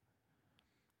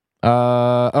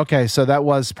 Okay, so that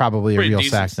was probably Pretty a real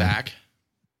decent sack.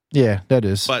 Then. Yeah, that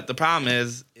is. But the problem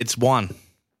is it's one.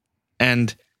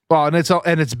 And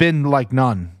it's been like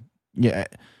none. Yeah.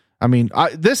 I mean,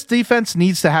 this defense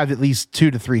needs to have at least 2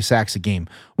 to 3 sacks a game.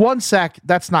 One sack,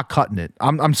 that's not cutting it.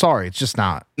 I'm sorry, it's just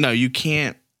not. no, you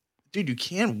can't. Dude, you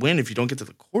can't win if you don't get to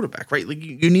the quarterback, right? Like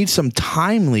you need some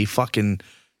timely fucking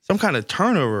some kind of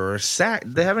turnover or sack. Do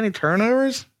they have any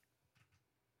turnovers?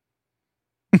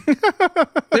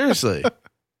 Seriously.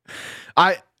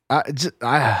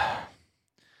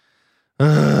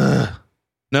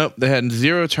 Nope, they had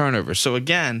 0 turnovers. So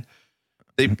again,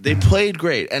 they played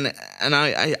great, and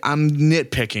I'm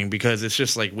nitpicking because it's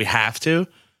just like we have to.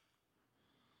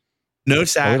 No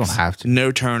sacks, we don't have to.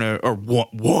 No turnover, or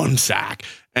one sack,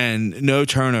 and no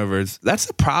turnovers. That's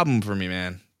the problem for me,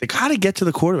 man. They got to get to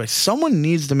the quarterback. Someone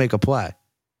needs to make a play.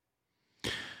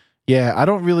 Yeah, I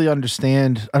don't really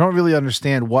understand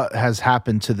what has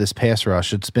happened to this pass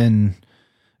rush. It's been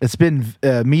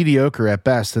mediocre at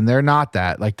best, and they're not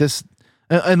that. Like this,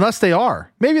 unless they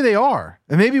are. Maybe they are,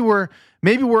 and maybe we're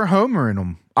homering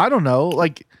them. I don't know.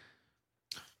 Like,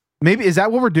 maybe is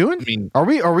that what we're doing? I mean, are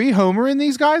we homering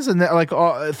these guys and like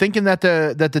thinking that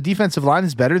the defensive line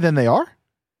is better than they are?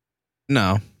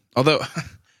 No. Although,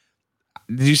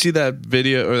 did you see that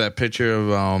video or that picture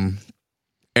of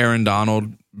Aaron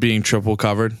Donald being triple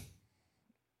covered?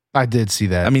 I did see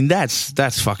that. I mean,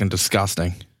 that's fucking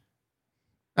disgusting.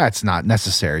 That's not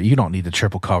necessary. You don't need to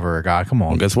triple cover a guy. Come on.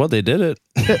 Well, guess what? They did it.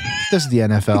 This is the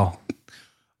NFL.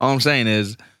 All I'm saying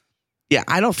is, yeah,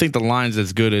 I don't think the line's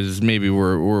as good as maybe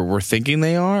we're thinking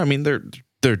they are. I mean, they're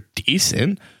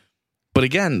decent, but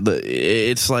again,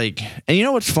 it's like, and you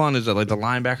know what's fun is that like the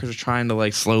linebackers are trying to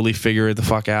like slowly figure it the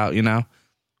fuck out, you know?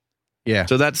 Yeah.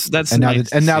 So that's and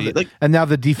nice now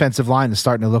the defensive line is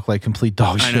starting to look like complete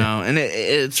dog shit. I know, and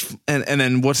it's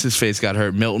then what's his face got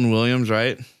hurt? Milton Williams,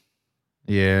 right?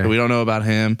 Yeah. We don't know about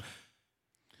him.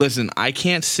 Listen, I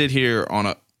can't sit here on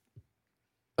a.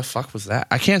 The fuck was that?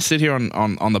 I can't sit here on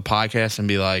the podcast and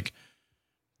be like,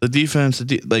 the defense,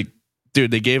 like,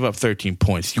 dude, they gave up 13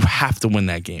 points. You have to win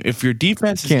that game. If your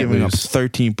defense is giving up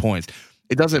 13 points,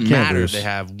 it doesn't matter if they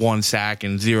have 1 sack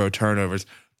and 0 turnovers.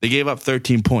 They gave up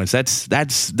 13 points. That's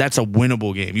a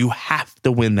winnable game. You have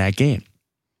to win that game.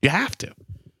 You have to.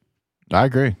 I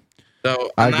agree. So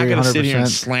I'm not going to sit here and 100%.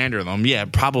 slander them. Yeah,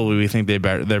 probably we think they're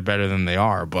better than they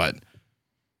are, but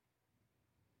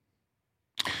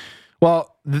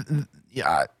Well,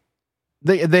 yeah,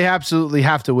 they absolutely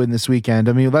have to win this weekend.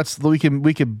 I mean,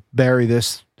 we could bury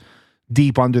this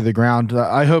deep under the ground.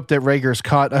 I hope that Rager's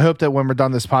cut. I hope that when we're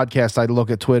done this podcast, I look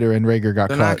at Twitter and Rager got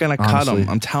They're cut. not going to cut him.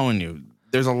 I'm telling you.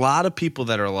 There's a lot of people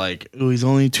that are like, oh, he's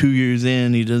only 2 years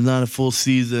in. He does not a full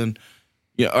season.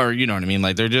 Yeah, or you know what I mean?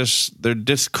 Like they're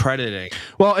discrediting.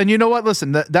 Well, and you know what?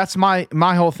 Listen, that's my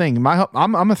whole thing.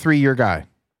 I'm a 3-year guy.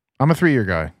 I'm a 3-year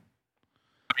guy.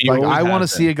 Like I want to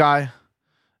see a guy.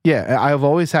 Yeah, I've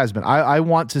always has been. I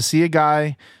want to see a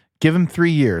guy, give him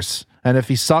 3 years. And if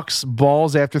he sucks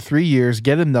balls after 3 years,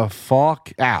 get him the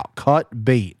fuck out. Cut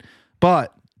bait.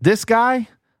 But this guy,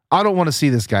 I don't want to see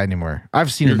this guy anymore.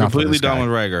 I've seen enough of this guy. You're completely done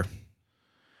with Rager.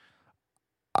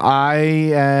 I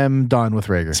am done with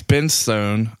Rager. Spin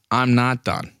Stone, I'm not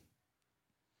done.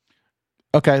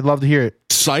 Okay, love to hear it.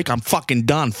 Psych, I'm fucking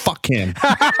done. Fuck him.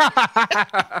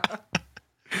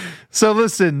 So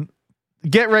listen,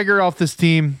 get Rager off this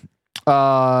team.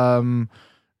 And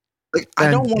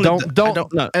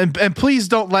please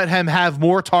don't let him have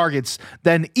more targets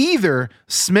than either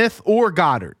Smith or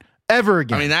Goddard ever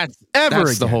again. I mean, that's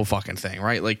the whole fucking thing,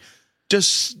 right? Like,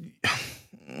 just.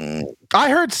 I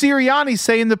heard Sirianni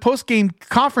say in the post-game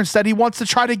conference that he wants to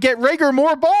try to get Rager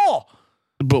more ball.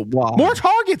 But why? More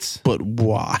targets. But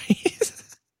why?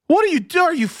 What are you doing?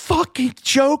 Are you fucking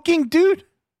joking, dude?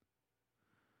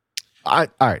 All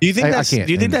right. Do you think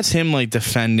that's him like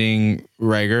defending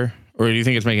Rager? Or do you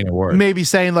think it's making it worse? Maybe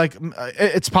saying like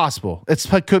it's possible.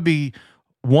 It could be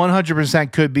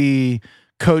 100% could be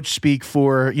coach speak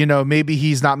for, maybe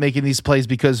he's not making these plays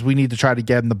because we need to try to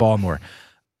get him the ball more.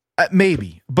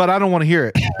 Maybe, but I don't want to hear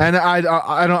it. And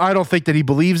I don't think that he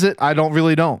believes it. I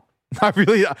really don't.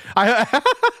 I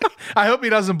hope he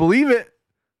doesn't believe it.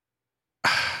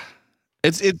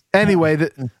 Anyway,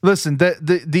 listen,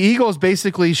 the Eagles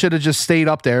basically should have just stayed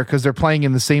up there because they're playing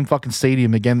in the same fucking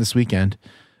stadium again this weekend.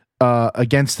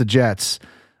 Against the Jets.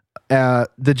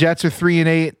 The Jets are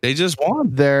 3-8. They just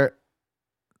won. I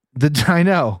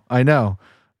know.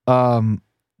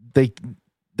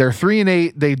 They're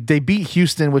 3-8. They beat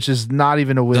Houston, which is not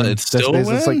even a win. It's still a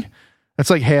win? It's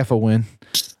like half a win.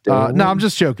 No, I'm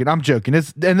just joking.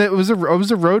 It was a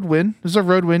road win. It was a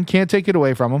road win. Can't take it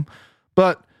away from them.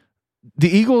 But the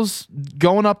Eagles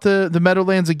going up to the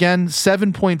Meadowlands again,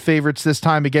 7-point favorites this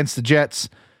time against the Jets.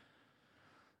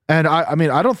 And I mean,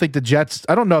 I don't think the Jets.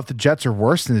 I don't know if the Jets are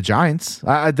worse than the Giants.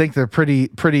 I think they're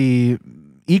pretty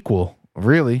equal,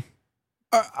 really.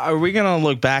 Are we gonna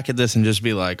look back at this and just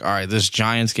be like, all right, this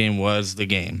Giants game was the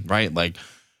game, right? Like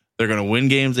they're gonna win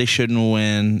games they shouldn't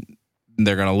win.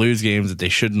 They're gonna lose games that they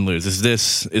shouldn't lose. Is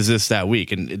this that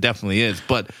week? And it definitely is.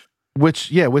 But which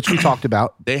we talked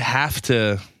about. They have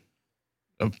to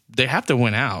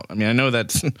win out. I mean, I know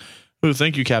that's who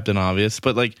think you Captain Obvious,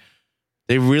 but like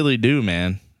they really do,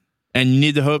 man. And you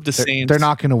need to hope the Saints. They're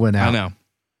not going to win out. I know.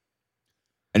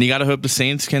 And you got to hope the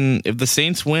Saints can. If the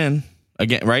Saints win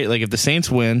again, right? Like if the Saints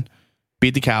win,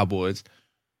 beat the Cowboys.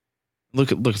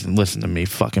 Listen to me,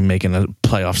 fucking making a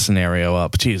playoff scenario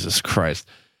up. Jesus Christ!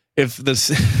 If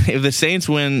the Saints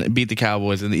win, beat the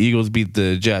Cowboys, and the Eagles beat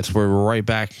the Jets, we're right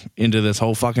back into this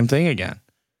whole fucking thing again.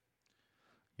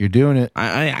 You're doing it.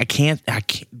 I can't,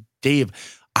 Dave.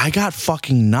 I got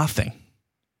fucking nothing.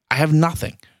 I have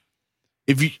nothing.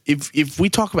 If we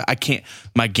talk about, I can't.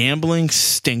 My gambling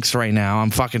stinks right now. I'm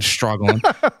fucking struggling.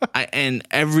 And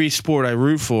every sport I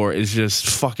root for is just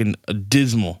fucking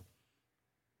dismal.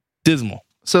 Dismal.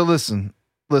 So listen.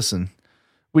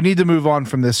 We need to move on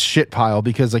from this shit pile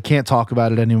because I can't talk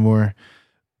about it anymore.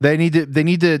 They need to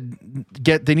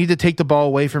take the ball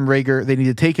away from Rager. They need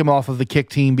to take him off of the kick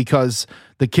team because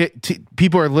the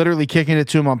people are literally kicking it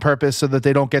to him on purpose so that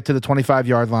they don't get to the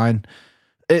 25-yard line.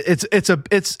 It's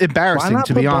embarrassing,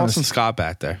 to be honest. Boston Scott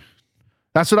back there.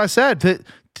 That's what I said. To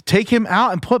take him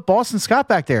out and put Boston Scott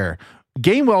back there.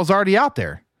 Gainwell's already out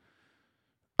there.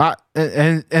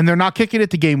 And they're not kicking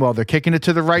it to Gainwell. They're kicking it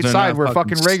to the right side where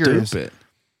fucking Rager is.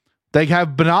 They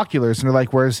have binoculars and they're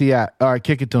like, "Where's he at? All right,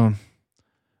 kick it to him."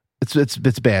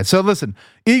 It's bad. So listen,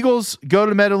 Eagles go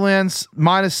to Meadowlands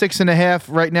 -6.5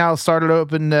 right now. Started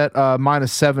open at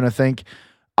 -7, I think.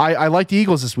 I like the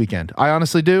Eagles this weekend. I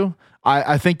honestly do.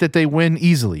 I think that they win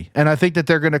easily, and I think that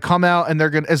they're going to come out and they're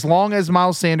going to, as long as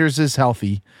Miles Sanders is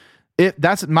healthy.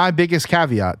 That's my biggest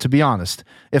caveat, to be honest.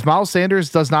 If Miles Sanders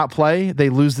does not play, they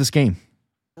lose this game.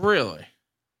 Really?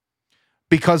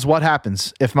 Because what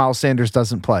happens if Miles Sanders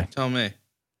doesn't play? Tell me.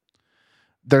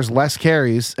 There's less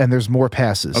carries and there's more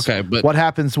passes. Okay, but what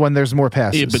happens when there's more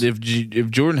passes? Yeah, but if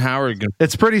Jordan Howard,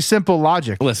 it's pretty simple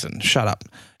logic. Listen, shut up.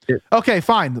 Okay,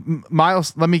 fine.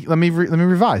 Miles, let me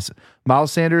revise.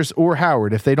 Miles Sanders or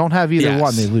Howard, if they don't have either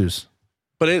one, they lose.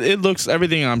 But it looks,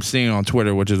 everything I'm seeing on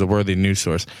Twitter, which is a worthy news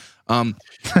source,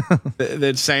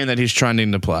 that's saying that he's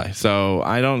trending to play. So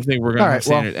I don't think we're going to have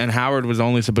Sanders. And Howard was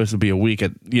only supposed to be a week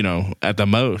at the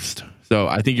most. So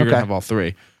I think you're going to have all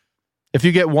three. If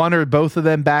you get one or both of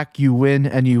them back, you win,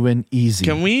 and you win easy.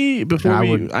 Can we,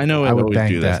 I know I always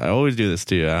do this. I always do this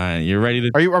too. You're ready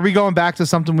to? Are we going back to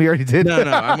something we already did? No.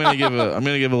 I'm gonna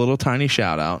give a little tiny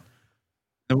shout out.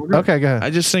 Okay, go ahead. I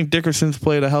just think Dickerson's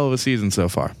played a hell of a season so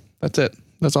far. That's it.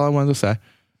 That's all I wanted to say.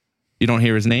 You don't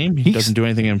hear his name. He doesn't do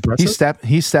anything impressive.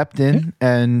 He stepped in,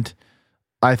 and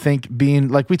I think being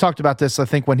like we talked about this. I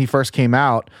think when he first came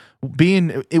out,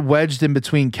 being wedged in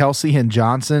between Kelsey and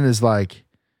Johnson is like.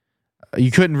 You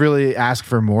couldn't really ask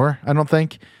for more, I don't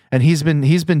think. And he's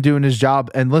been doing his job.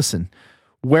 And listen,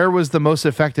 where was the most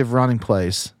effective running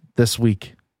plays this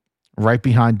week? Right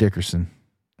behind Dickerson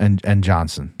and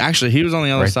Johnson. Actually, he was on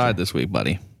the other side this week,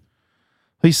 buddy.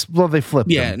 They flipped.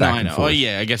 Yeah, no, I know. Oh,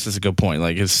 yeah, I guess that's a good point.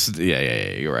 Like,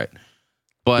 you're right.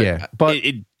 But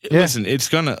listen, it's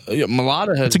gonna.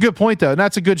 Mulata has. It's a good point though, and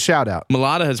that's a good shout out.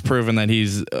 Mulata has proven that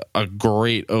he's a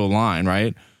great O-line,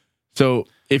 right? So.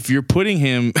 If you're putting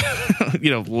him,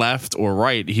 left or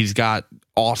right, he's got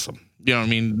awesome. You know what I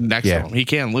mean? Next to him, he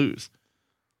can't lose.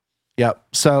 Yep.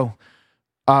 So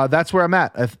that's where I'm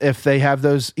at. If they have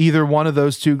either one of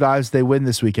those two guys, they win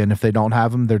this weekend. If they don't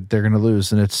have them, they're going to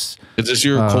lose. And is this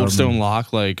your Cold Stone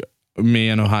lock like me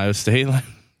and Ohio State?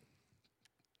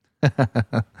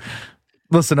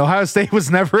 Listen, Ohio State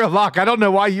was never a lock. I don't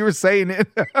know why you were saying it.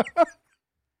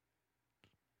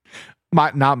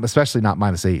 Especially not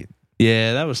 -8.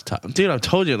 Yeah, that was tough. Dude, I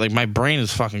told you, like, my brain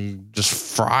is fucking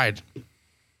just fried.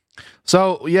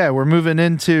 So, yeah, we're moving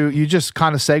into, you just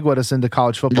kind of segued us into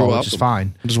college football, which is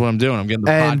fine. This is what I'm doing. I'm getting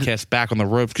the podcast back on the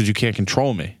ropes because you can't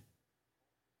control me.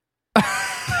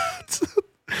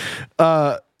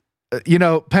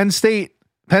 Penn State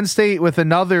with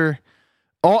another,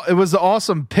 it was an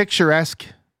awesome, picturesque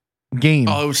game.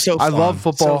 Oh, it was so fun. I love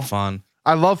football. So fun.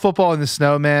 I love football in the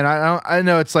snow, man. I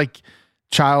know it's like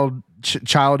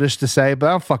childish to say, but I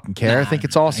don't fucking care. I think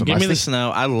it's awesome. Give me the snow.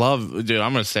 I love, dude.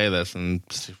 I'm gonna say this and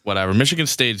whatever. Michigan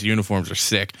State's uniforms are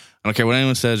sick. I don't care what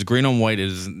anyone says. Green on white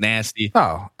is nasty.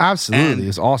 Oh, absolutely,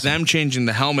 it's awesome. Them changing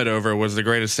the helmet over was the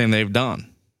greatest thing they've done.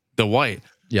 The white.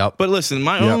 Yep. But listen,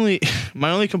 my only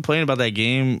complaint about that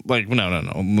game, like no.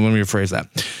 Let me rephrase that.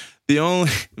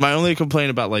 My only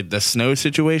complaint about like the snow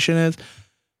situation is.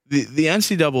 The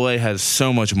NCAA has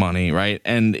so much money, right?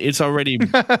 And it's already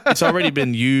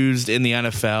been used in the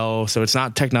NFL, so it's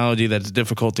not technology that's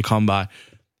difficult to come by.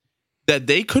 That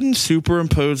they couldn't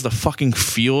superimpose the fucking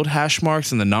field hash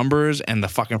marks and the numbers and the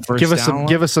fucking first down.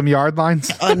 Give us some yard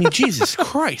lines. I mean, Jesus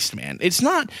Christ, man.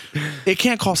 It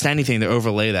can't cost anything to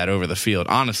overlay that over the field,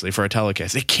 honestly, for a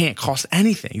telecast. It can't cost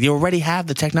anything. They already have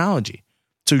the technology.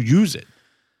 So use it.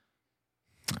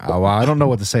 Oh, well, I don't know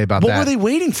what to say about that. What were they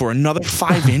waiting for? Another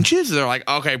 5 inches? They're like,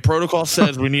 okay, protocol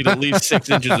says we need at least 6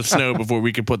 inches of snow before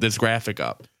we can put this graphic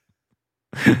up.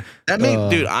 That makes,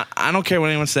 dude, I don't care what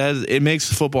anyone says. It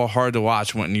makes football hard to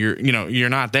watch when you're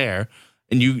not there,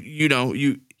 and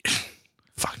you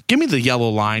fuck. Give me the yellow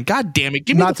line. God damn it,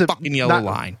 give me the fucking yellow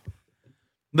line.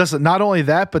 Listen, not only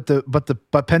that,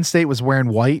 but Penn State was wearing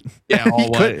white. Yeah,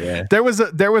 all white. Yeah. There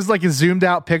was like a zoomed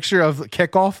out picture of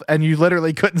kickoff, and you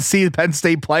literally couldn't see the Penn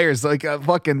State players. Like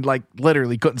fucking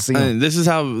literally couldn't see them. This is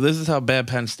how bad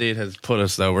Penn State has put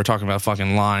us. Though we're talking about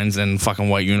fucking lines and fucking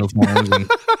white uniforms.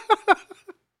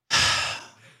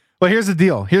 Well, here's the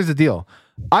deal.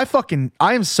 I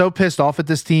am so pissed off at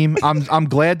this team. I'm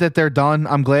glad that they're done.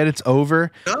 I'm glad it's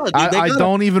over. No, dude, I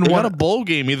don't even want a bowl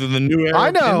game. Either the new era.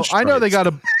 I know they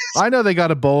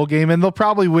got a bowl game, and they'll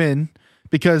probably win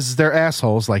because they're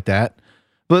assholes like that.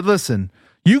 But listen,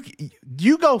 you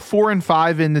go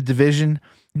 4-5 in the division.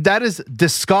 That is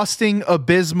disgusting,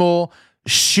 abysmal,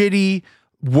 shitty,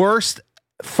 worst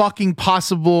fucking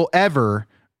possible ever.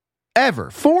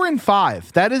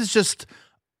 4-5. That is just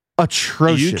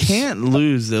atrocious. You can't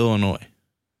lose Illinois.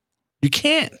 You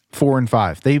can't.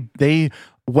 4-5. They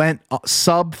went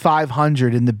sub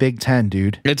 500 in the Big Ten,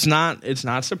 dude. It's not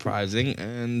surprising,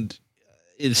 and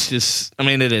it's just. I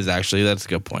mean, it is actually. That's a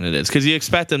good point. It is because you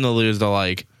expect them to lose to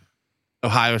like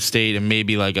Ohio State and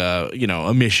maybe like a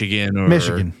Michigan or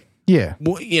Michigan. Yeah.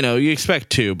 Well, you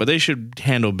expect two, but they should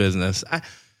handle business.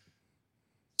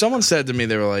 Someone said to me,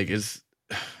 they were like,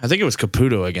 I think it was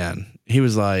Caputo again. He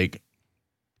was like,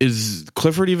 is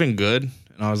Clifford even good? And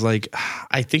I was like,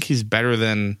 I think he's better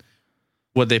than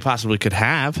what they possibly could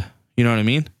have. You know what I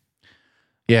mean?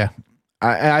 Yeah.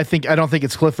 I don't think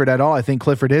it's Clifford at all. I think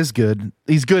Clifford is good.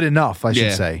 He's good enough, I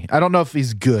should say. I don't know if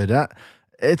he's good.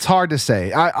 It's hard to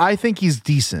say. I think he's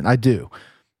decent. I do.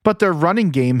 but their running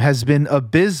game has been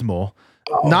abysmal.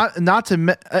 Not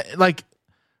to like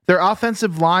their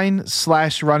offensive line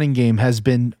 / running game has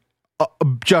been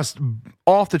just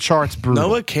off the charts brutal.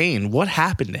 Noah Cain, what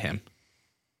happened to him?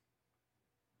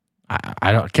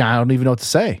 I don't even know what to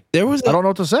say. I don't know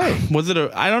what to say. Was it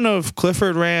I don't know if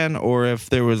Clifford ran or if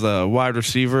there was a wide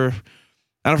receiver.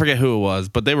 I don't forget who it was,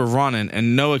 but they were running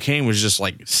and Noah Cain was just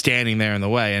like standing there in the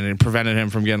way and it prevented him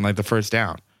from getting like the first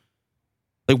down.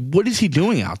 Like, what is he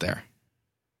doing out there?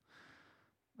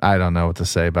 I don't know what to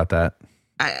say about that.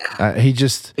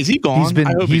 Is he gone?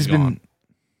 I hope he's gone.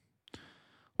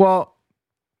 Well,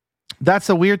 that's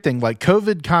a weird thing. Like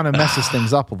COVID kind of messes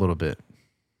things up a little bit.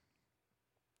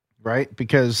 Right?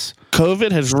 Because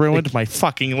COVID has ruined my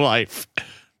fucking life.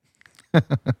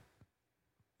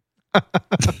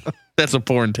 That's a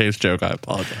poor in taste joke. I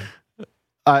apologize.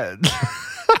 I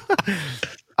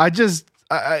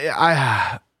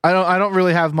don't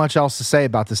really have much else to say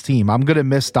about this team. I'm gonna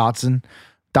miss Dotson.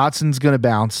 Dotson's gonna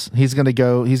bounce. He's gonna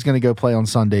go play on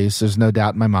Sundays. There's no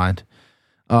doubt in my mind.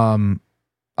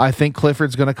 I think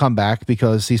Clifford's gonna come back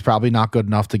because he's probably not good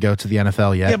enough to go to the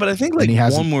NFL yet. Yeah, but I think like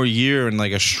one more year and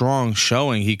like a strong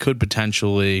showing, he could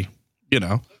potentially,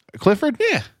 Clifford?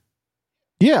 Yeah.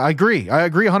 Yeah, I agree.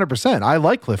 100%. I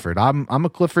like Clifford. I'm a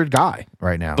Clifford guy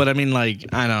right now. But I mean,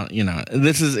 like, I don't,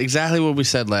 this is exactly what we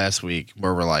said last week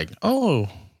where we're like, oh,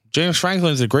 James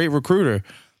Franklin's a great recruiter.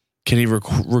 Can he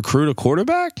recruit a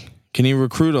quarterback? Can he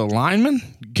recruit a lineman?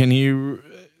 Can he?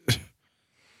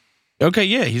 Okay,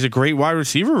 yeah, he's a great wide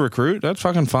receiver recruit. That's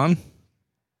fucking fun.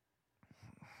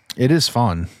 It is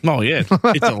fun. Oh, yeah.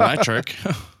 It's electric.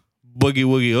 Boogie,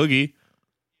 woogie, oogie.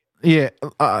 Yeah.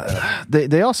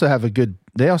 They also have a good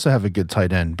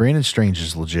tight end. Brandon Strange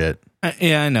is legit.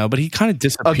 Yeah, I know, but he kind of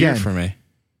disappeared for me.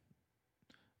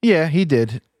 Yeah, he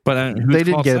did. But they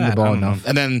didn't get him the ball enough.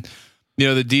 And then,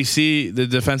 the DC, the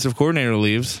defensive coordinator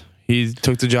leaves. He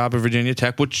took the job at Virginia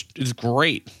Tech, which is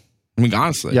great. I mean,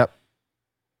 honestly. Yep.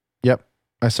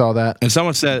 I saw that. And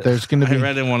someone said, I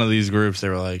read in one of these groups, they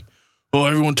were like, oh,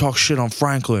 everyone talks shit on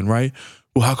Franklin, right?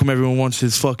 Well, how come everyone wants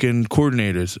his fucking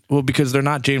coordinators? Well, because they're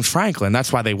not James Franklin.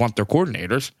 That's why they want their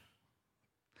coordinators.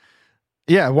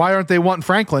 Yeah, why aren't they wanting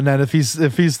Franklin then if he's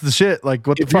the shit? Like,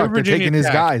 what the fuck? They're taking his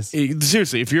guys.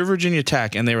 Seriously, if you're Virginia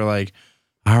Tech and they were like,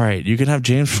 all right, you can have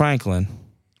James Franklin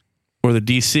or the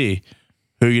DC,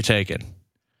 who are you taking?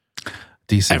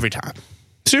 DC. Every time.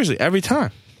 Seriously, every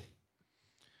time.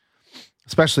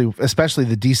 Especially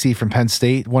the DC from Penn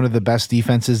State, one of the best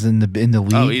defenses in the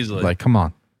league. Oh, easily. Like, come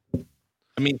on.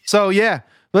 I mean, so yeah.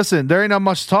 Listen, there ain't not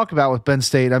much to talk about with Penn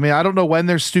State. I mean, I don't know when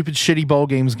their stupid shitty bowl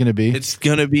game is going to be. It's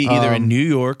going to be either in New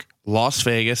York, Las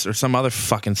Vegas, or some other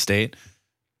fucking state.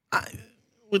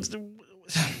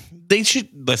 They should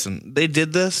listen. They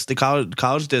did this. The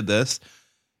college did this,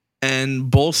 and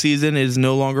bowl season is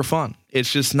no longer fun.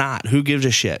 It's just not. Who gives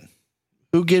a shit?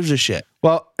 Who gives a shit?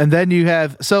 Well, and then you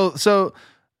have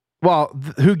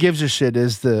who gives a shit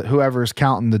is whoever's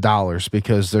counting the dollars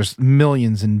because there's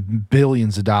millions and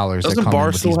billions of dollars. Doesn't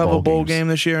Barstool have a bowl game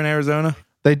this year in Arizona?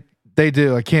 They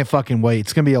do. I can't fucking wait.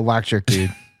 It's gonna be electric,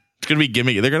 dude. It's gonna be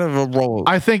gimmicky. They're gonna have a roll.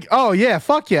 I think. Oh yeah,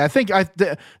 fuck yeah. I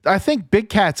think Big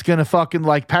Cat's gonna fucking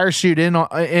like parachute in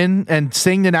and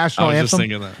sing the national anthem. I was just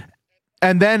thinking that.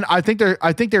 And then I think they're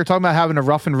talking about having a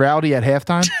rough and rowdy at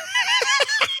halftime.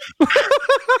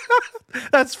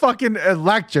 That's fucking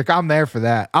electric. I'm there for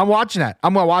that. I'm watching that.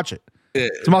 I'm gonna watch it.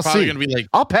 It's must see. Gonna be like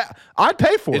I'd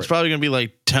pay for it. It's probably gonna be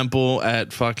like Temple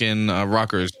at fucking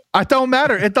Rutgers. It don't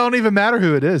matter. It don't even matter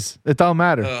who it is. It don't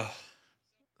matter.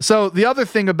 So the other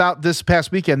thing about this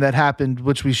past weekend that happened,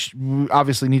 which we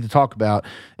obviously need to talk about,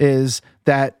 is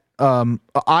that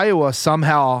Iowa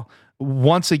somehow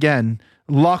once again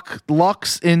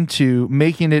lucks into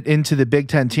making it into the Big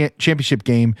Ten championship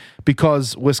game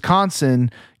because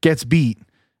Wisconsin gets beat,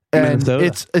 and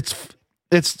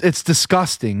it's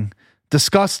disgusting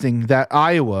that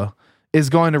Iowa is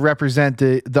going to represent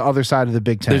the other side of the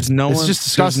Big Ten. It's just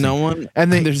disgusting.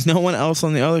 There's no one else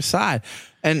on the other side,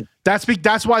 and that's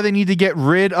why they need to get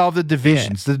rid of the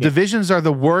divisions. The divisions are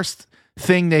the worst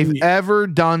thing they've ever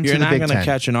done to the Big Ten. You're not going to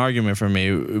catch an argument from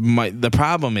me. The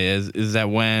problem is that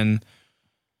when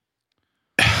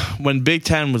Big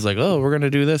Ten was like, oh, we're going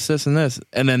to do this, and this,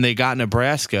 and then they got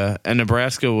Nebraska, and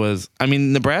Nebraska was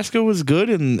good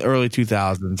in the early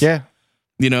 2000s. Yeah.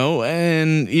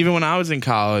 And even when I was in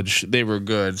college, they were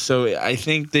good. So I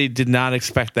think they did not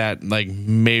expect that like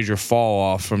major fall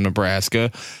off from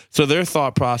Nebraska. So their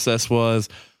thought process was,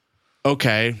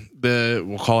 okay,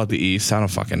 we'll call it the East. I don't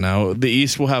fucking know. The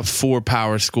East will have 4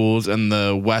 power schools, and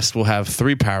the West will have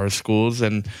 3 power schools,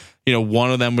 and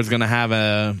one of them was going to have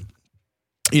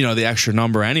the extra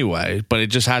number anyway, but it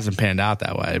just hasn't panned out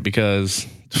that way because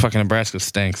fucking Nebraska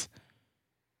stinks.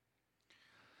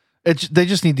 They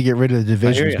just need to get rid of the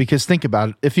divisions because think about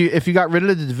it. If you got rid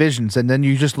of the divisions and then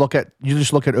you just look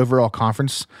at overall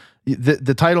conference,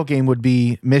 the title game would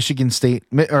be Michigan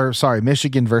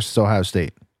versus Ohio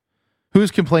State. Who's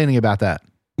complaining about that?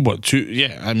 What?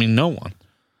 No one.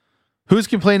 Who's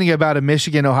complaining about a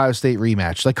Michigan-Ohio State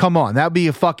rematch? Like, come on. That would be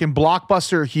a fucking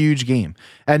blockbuster, huge game.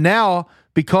 And now,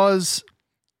 because,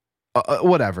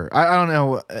 whatever. I don't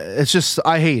know. It's just,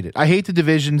 I hate it. I hate the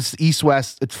divisions,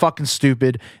 East-West. It's fucking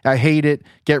stupid. I hate it.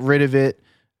 Get rid of it.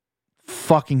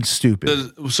 Fucking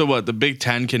stupid. So what? The Big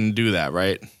Ten can do that,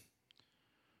 right?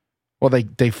 Well,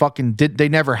 they fucking did. They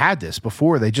never had this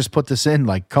before. They just put this in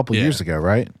like a couple years ago,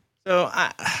 right?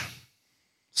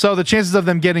 So the chances of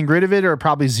them getting rid of it are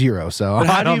probably zero. So but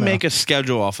how do you make a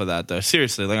schedule off of that though?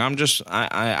 Seriously, like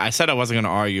I said I wasn't going to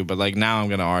argue, but like now I'm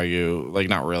going to argue. Like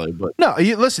not really, but no.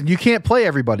 Listen, you can't play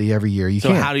everybody every year.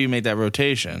 So how do you make that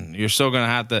rotation? You're still going to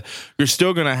have to. You're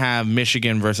still going to have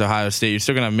Michigan versus Ohio State. You're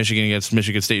still going to have Michigan against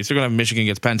Michigan State. You're still going to have Michigan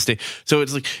against Penn State. So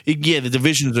it's like the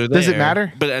divisions are there. Does it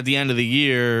matter? But at the end of the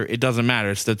year, it doesn't matter.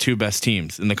 It's the two best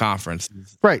teams in the conference.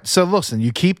 Right. So listen,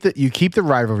 you keep the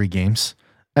rivalry games.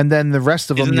 And then the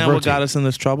rest of them, isn't that what got us in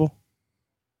this trouble?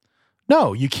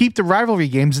 No, you keep the rivalry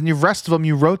games, and the rest of them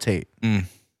you rotate.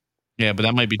 Yeah, but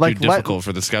that might be too difficult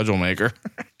for the schedule maker.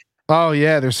 Oh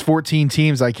yeah, there's 14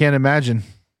 teams. I can't imagine.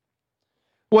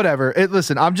 Whatever.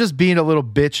 Listen, I'm just being a little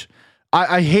bitch.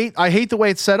 I hate the way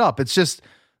it's set up. It's just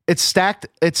it's stacked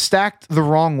the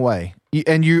wrong way,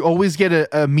 and you always get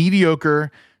a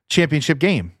mediocre championship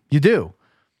game. You do,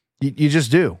 you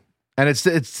just do, and it's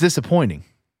disappointing.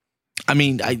 I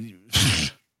mean,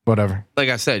 whatever. Like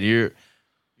I said, you're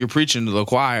preaching to the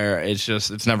choir. It's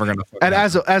never going to. And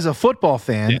as a football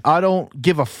fan, I don't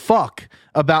give a fuck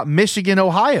about Michigan,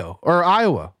 Ohio, or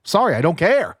Iowa. Sorry, I don't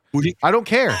care. I don't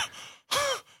care.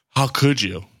 How could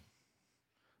you?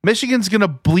 Michigan's going to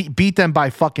beat them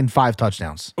by fucking 5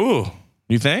 touchdowns. Ooh,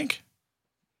 you think?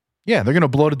 Yeah, they're going to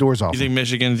blow the doors off. You think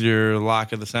Michigan's your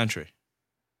lock of the century?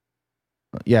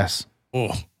 Yes.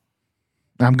 Oh.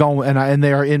 I'm going, and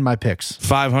they are in my picks.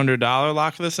 $500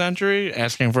 lock of the century.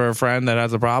 Asking for a friend that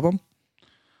has a problem.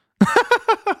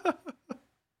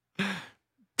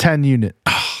 10 unit.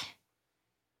 That's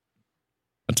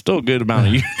still a good amount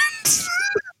of units.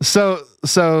 So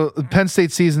Penn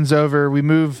State season's over. We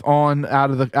move on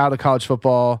out of college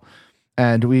football,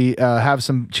 and we have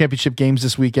some championship games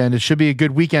this weekend. It should be a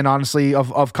good weekend, honestly,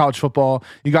 of college football.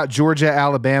 You got Georgia,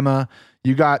 Alabama.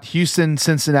 You got Houston,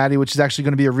 Cincinnati, which is actually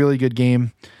going to be a really good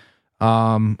game.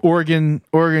 Oregon,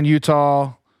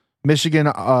 Utah, Michigan,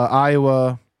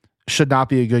 Iowa should not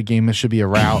be a good game. It should be a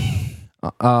rout.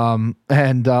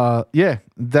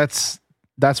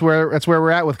 That's where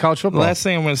we're at with college football. The last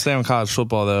thing I'm going to say on college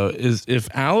football, though, is if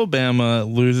Alabama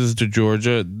loses to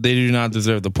Georgia, they do not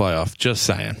deserve the playoff. Just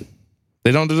saying,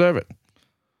 they don't deserve it.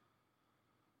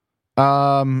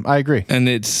 I agree. And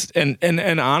it's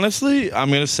and honestly, I'm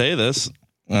going to say this,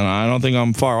 and I don't think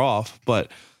I'm far off,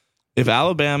 but if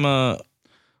Alabama,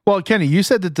 well, Kenny, you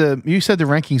said the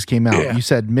rankings came out. Yeah. You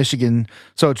said Michigan,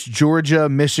 so it's Georgia,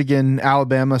 Michigan,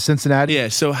 Alabama, Cincinnati. Yeah.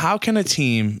 So how can a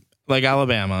team like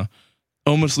Alabama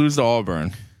almost lose to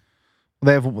Auburn?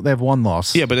 They have one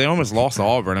loss. Yeah, but they almost lost to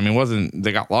Auburn. I mean,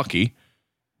 they got lucky.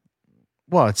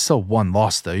 Well, it's still one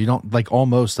loss, though. You don't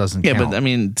almost doesn't count. Yeah, but I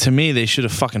mean, to me, they should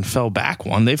have fucking fell back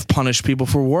one. They've punished people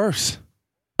for worse.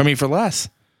 I mean, for less.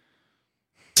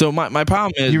 So my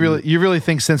problem is, you really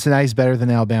think Cincinnati's better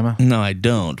than Alabama? No, I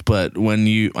don't. But I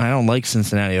don't like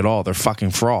Cincinnati at all. They're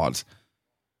fucking frauds.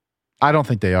 I don't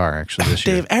think they are actually this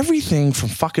year. Dave, everything from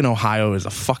fucking Ohio is a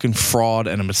fucking fraud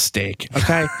and a mistake.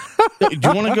 Okay, do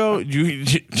you want to go?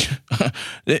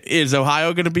 Is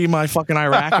Ohio going to be my fucking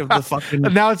Iraq of the fucking?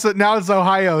 Now it's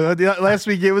Ohio. Last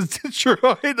week it was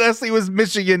Detroit. Last week it was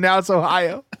Michigan. Now it's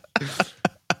Ohio.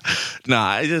 Nah,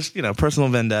 I just personal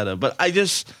vendetta. But I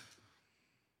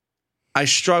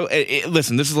struggle.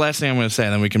 Listen, this is the last thing I'm going to say,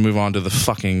 and then we can move on to the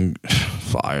fucking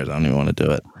Flyers. I don't even want to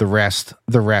do it. The rest.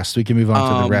 We can move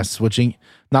on to the rest, which ain't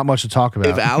not much to talk about.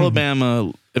 If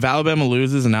Alabama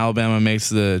loses and Alabama makes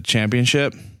the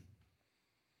championship,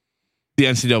 the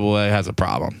NCAA has a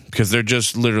problem because they're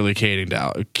just literally catering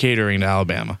to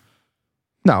Alabama.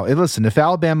 No, listen. If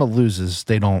Alabama loses,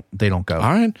 they don't go.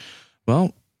 All right.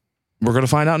 Well, we're going to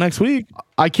find out next week.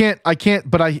 I can't.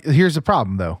 But here's the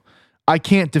problem, though. I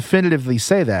can't definitively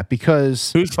say that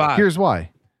because who's 5? Here's why.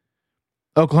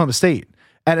 Oklahoma State.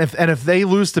 And if they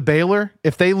lose to Baylor,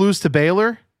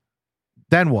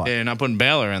 then what? Yeah, you're not putting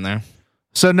Baylor in there.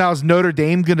 So now is Notre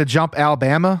Dame going to jump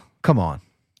Alabama? Come on.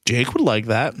 Jake would like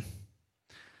that.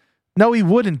 No, he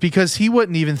wouldn't, because he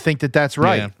wouldn't even think that that's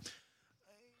right. Yeah.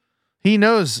 He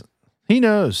knows.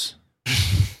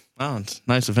 Oh, it's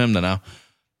nice of him to know.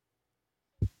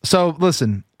 So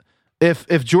listen,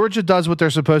 if Georgia does what they're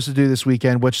supposed to do this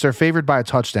weekend, which they're favored by a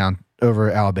touchdown over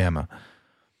Alabama,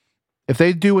 if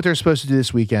they do what they're supposed to do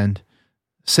this weekend,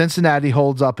 Cincinnati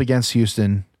holds up against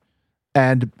Houston,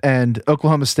 and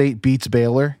Oklahoma State beats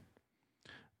Baylor,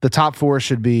 the top four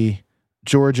should be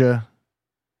Georgia,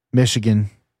 Michigan,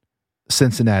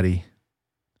 Cincinnati,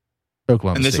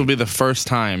 Oklahoma And this State. will be the first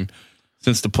time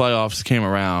since the playoffs came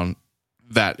around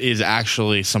that is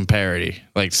actually some parity,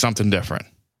 like something different.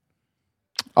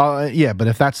 Yeah, but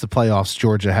if that's the playoffs,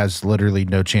 Georgia has literally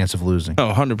no chance of losing.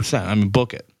 Oh, 100%. I mean,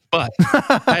 book it. But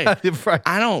hey, Right.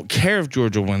 I don't care if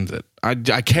Georgia wins it. I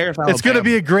care if Alabama. It's going to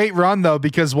be a great run, though,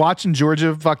 because watching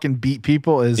Georgia fucking beat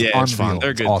people is it's fun. unreal.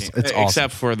 They're It's good. awesome. It's awesome.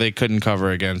 Except for they couldn't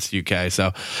cover against UK.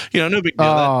 So, no big deal.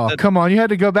 Oh, that come on. You had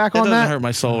to go back it on doesn't that? hurt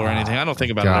my soul or anything. I don't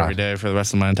think about God. it every day for the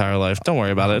rest of my entire life. Don't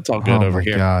worry about it. It's all good over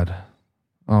here.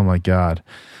 Oh, my God.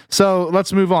 So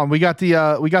let's move on. We got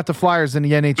the Flyers in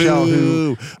the NHL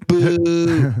who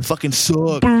Boo. Fucking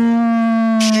suck.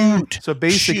 Shoot. So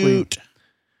basically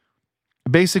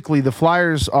the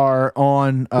Flyers are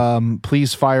on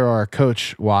please fire our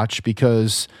coach watch,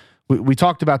 because we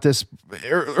talked about this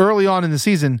early on in the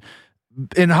season.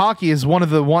 In hockey is one of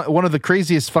the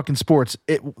craziest fucking sports.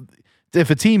 If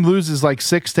a team loses like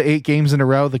 6 to 8 games in a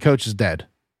row, the coach is dead.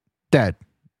 It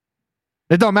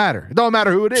don't matter. It don't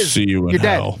matter who it is. See you in You're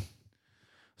hell. dead.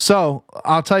 So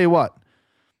I'll tell you what,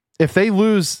 if they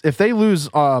lose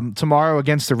tomorrow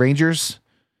against the Rangers,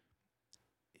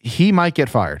 he might get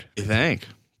fired. You think?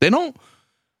 They don't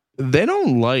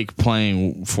like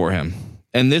playing for him.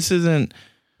 And this isn't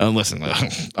listen,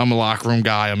 I'm a locker room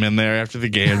guy. I'm in there after the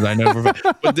games. I know,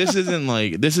 but this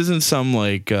isn't some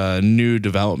new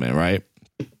development, right?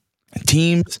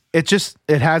 Teams, It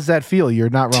has that feel. You're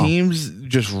not wrong. teams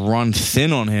just run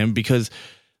thin on him because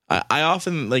I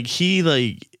often he's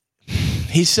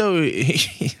so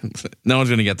no one's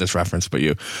gonna get this reference but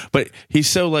you, but he's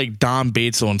so like Don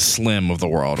Batesel and Slim of the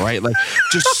world, right? Like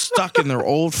just stuck in their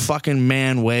old fucking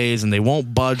man ways, and they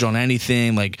won't budge on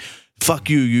anything. Like fuck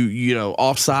you know,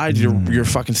 offside, you're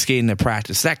fucking skating at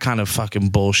practice, that kind of fucking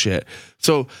bullshit.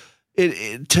 So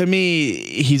it to me,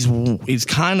 he's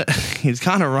kind of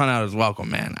run out his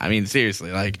welcome, man. I mean,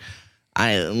 seriously, like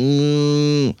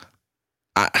I'm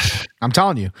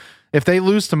telling you, if they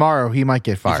lose tomorrow, he might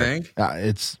get fired. You think?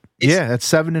 That's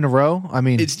 7 in a row. I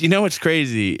mean, it's what's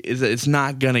crazy is that it's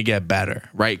not gonna get better,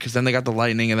 right? Because then they got the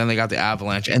Lightning, and then they got the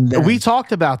Avalanche, and then we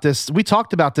talked about this. We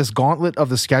talked about this gauntlet of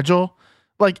the schedule.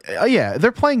 Like,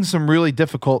 they're playing some really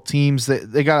difficult teams.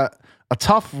 They got a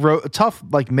tough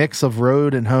like mix of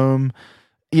road and home.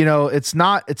 You know, it's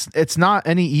not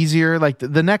any easier. Like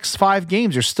the next 5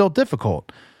 games are still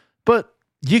difficult, but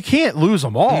you can't lose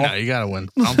them all. No, you gotta win.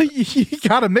 You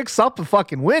gotta mix up a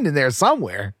fucking win in there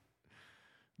somewhere.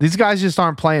 These guys just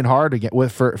aren't playing hard again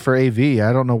for AV.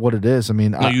 I don't know what it is. I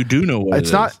mean, No, you do know what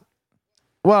it's not.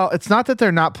 Well, it's not that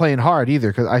they're not playing hard either,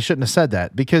 because I shouldn't have said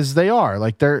that, because they are.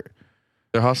 Like they're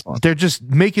hustling. They're just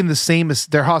making the same.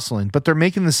 They're hustling, but they're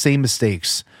making the same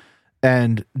mistakes,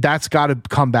 and that's got to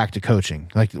come back to coaching.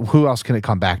 Like, who else can it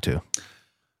come back to?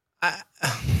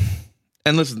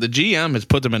 And listen, the GM has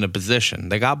put them in a position.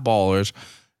 They got ballers,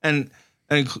 and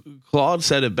Claude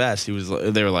said it best.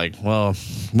 They were like, "Well,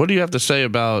 what do you have to say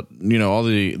about all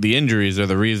the injuries are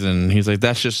the reason?" He's like,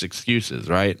 "That's just excuses,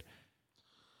 right?"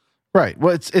 Right.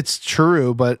 Well, it's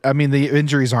true, but I mean, the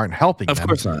injuries aren't helping them. Of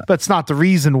course not. That's not the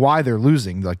reason why they're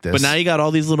losing like this. But now you got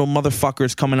all these little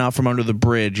motherfuckers coming out from under the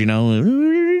bridge,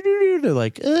 They're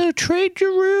like, trade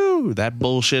Giroux. That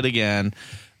bullshit again.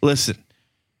 Listen,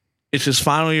 it's his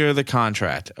final year of the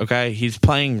contract, okay? He's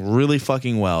playing really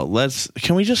fucking well.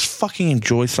 Can we just fucking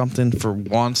enjoy something for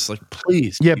once? Like,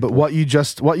 please. Yeah, but what you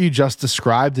just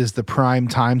described is the prime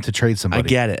time to trade somebody. I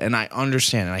get it, and I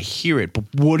understand, and I hear it, but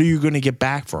what are you going to get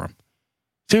back for him?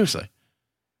 Seriously.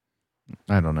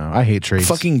 I don't know. I hate trades.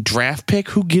 Fucking draft pick?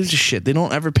 Who gives a shit? They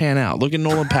don't ever pan out. Look at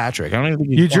Nolan Patrick. I don't even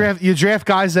think you draft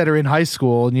guys that are in high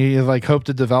school, and you like hope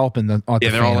to develop in the.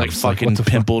 They're all like fucking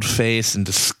pimpled face and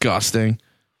disgusting.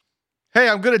 Hey,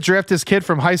 I'm going to draft this kid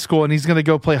from high school, and he's going to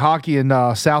go play hockey in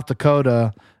South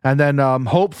Dakota, and then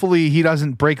hopefully he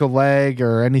doesn't break a leg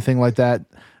or anything like that,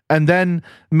 and then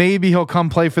maybe he'll come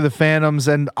play for the Phantoms,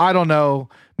 and I don't know,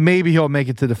 maybe he'll make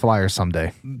it to the Flyers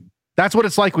someday. That's what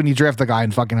it's like when you draft a guy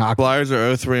in fucking hockey. Flyers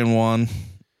are 0-3-1.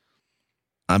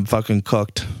 I'm fucking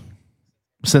cooked.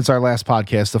 since our last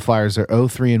podcast, the Flyers are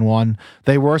 0-3-1.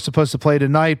 They were supposed to play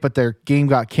tonight, but their game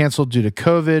got canceled due to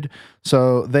COVID.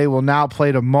 So they will now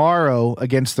play tomorrow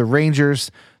against the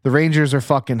Rangers. The Rangers are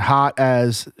fucking hot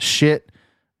as shit.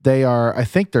 They are, I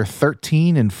think they're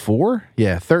 13-4.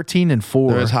 Yeah, 13-4.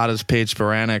 They're as hot as Paige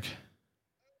Spiranek.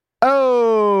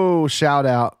 Oh, shout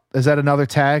out. Is that another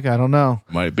tag? I don't know.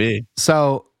 Might be.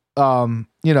 So,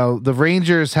 the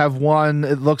Rangers have won,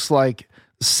 it looks like,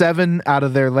 7 out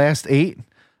of their last 8.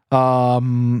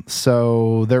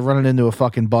 So they're running into a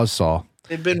fucking buzzsaw.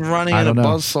 They've been running in a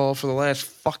buzzsaw for the last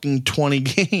fucking 20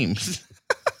 games.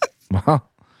 Well,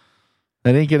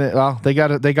 they ain't gonna. Well, they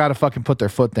gotta fucking put their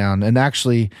foot down. And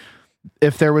actually,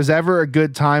 if there was ever a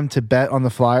good time to bet on the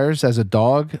Flyers as a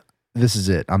dog, this is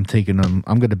it. I'm taking them.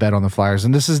 I'm going to bet on the Flyers.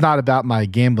 And this is not about my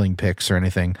gambling picks or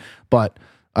anything, but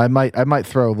I might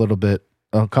throw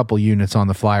a couple units on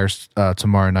the Flyers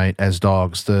tomorrow night as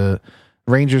dogs. The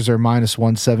Rangers are minus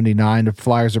 179. The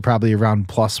Flyers are probably around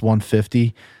plus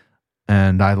 150.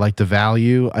 And I like the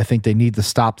value. I think they need to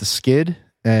stop the skid,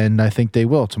 and I think they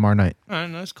will tomorrow night. All right,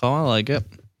 nice call. I like it.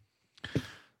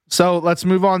 So let's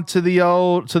move on to the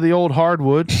old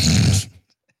hardwood.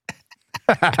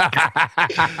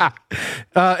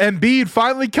 Embiid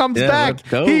finally comes back.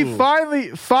 He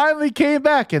finally came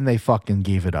back, and they fucking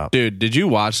gave it up. Dude, did you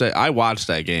watch that? I watched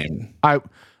that game. I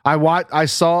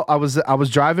was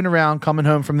driving around coming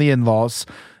home from the in-laws,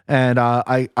 and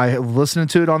I listened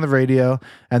to it on the radio,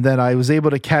 and then I was able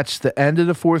to catch the end of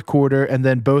the fourth quarter and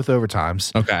then both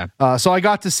overtimes. Okay. So I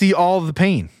got to see all of the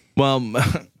pain. Well,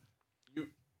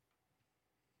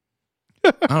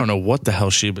 I don't know what the hell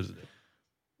she was doing.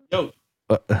 Yo.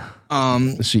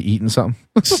 Is she eating something?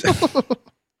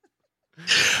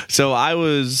 So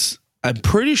I'm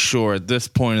pretty sure at this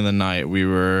point in the night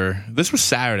this was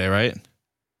Saturday, right?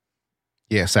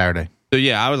 Yeah, Saturday. So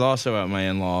yeah, I was also at my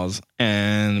in-laws,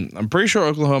 and I'm pretty sure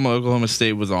Oklahoma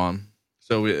State was on.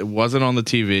 So it wasn't on the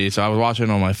TV, so I was watching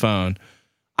it on my phone.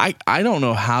 I don't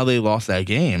know how they lost that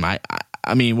game. I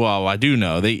mean, well, I do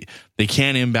know they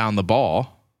can't inbound the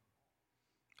ball.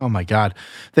 Oh my God,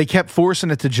 they kept forcing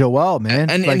it to Joel,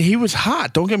 man, and he was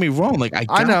hot. Don't get me wrong. Like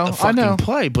I know the fucking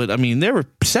play, but I mean,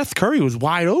 Seth Curry was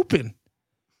wide open,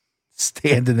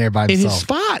 standing there by himself in his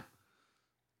spot.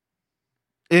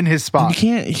 In his spot, you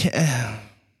can't. Yeah.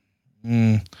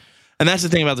 And that's the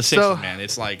thing about the Sixers, man.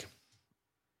 It's like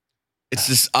it's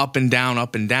just up and down,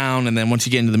 and then once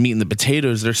you get into the meat and the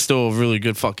potatoes, they're still a really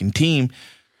good fucking team.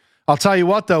 I'll tell you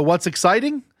what, though. What's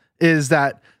exciting is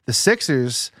that the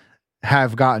Sixers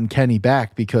have gotten Kenny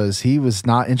back because he was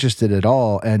not interested at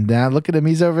all. And now look at him.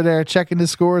 He's over there checking his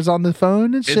scores on the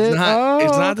phone and shit. It's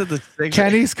not that the Sixers,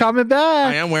 Kenny's coming back.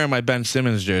 I am wearing my Ben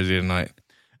Simmons jersey tonight.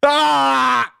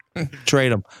 Ah!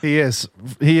 Trade him. He is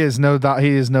no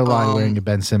lie wearing a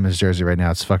Ben Simmons jersey right now.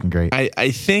 It's fucking great.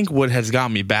 I think what has got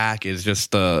me back is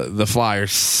just the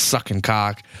Flyers sucking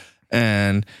cock.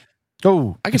 And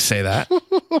I can say that.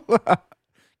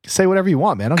 Say whatever you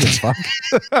want, man. I don't give a fuck.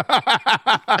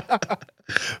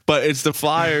 But it's the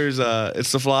Flyers.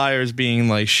 It's the Flyers being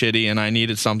like shitty, and I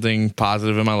needed something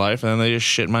positive in my life, and then they just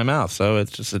shit in my mouth. So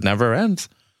it never ends.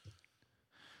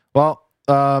 Well,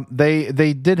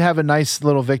 they did have a nice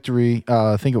little victory.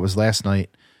 I think it was last night.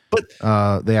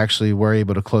 But they actually were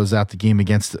able to close out the game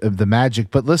against the Magic.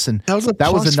 But listen,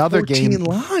 that was another game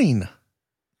line.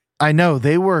 I know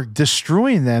they were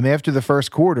destroying them after the first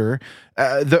quarter.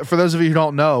 For those of you who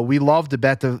don't know, we love to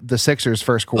bet the Sixers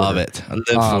first quarter. Love it. I live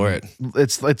for it.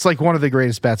 It's like one of the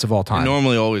greatest bets of all time. It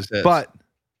normally always hits. But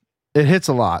it hits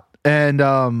a lot.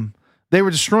 And they were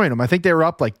destroying them. I think they were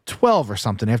up like 12 or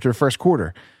something after the first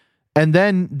quarter. And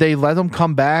then they let them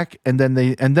come back, and then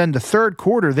the third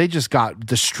quarter they just got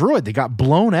destroyed. They got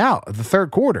blown out of the third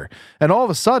quarter. And all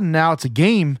of a sudden now it's a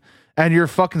game and you're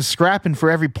fucking scrapping for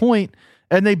every point.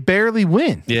 And they barely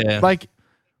win. Yeah, like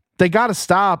they got to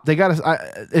stop. They got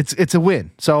to. It's a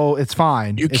win, so it's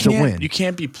fine. It's a win. You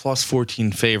can't be plus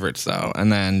 14 favorites though, and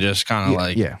then just kind of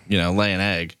lay an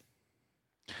egg.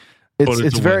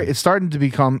 It's starting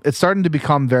to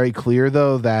become very clear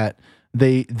though that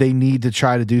they need to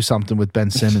try to do something with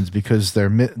Ben Simmons because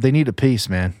they need a piece,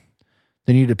 man.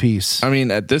 They need a piece. I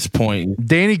mean, at this point,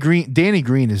 Danny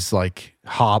Green is like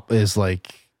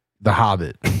the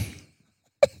Hobbit.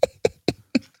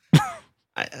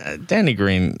 Danny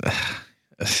Green.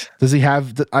 Does he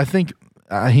have? I think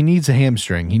he needs a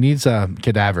hamstring. He needs a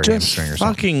cadaver hamstring or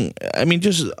something. I mean,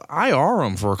 just IR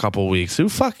him for a couple of weeks. Who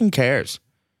fucking cares?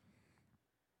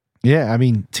 Yeah, I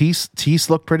mean,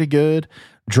 Tease looked pretty good.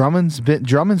 Drummond's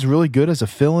really good as a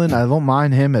fill-in. I don't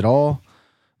mind him at all.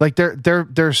 Like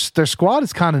their squad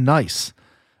is kind of nice,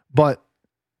 but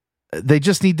they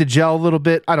just need to gel a little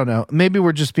bit. I don't know. Maybe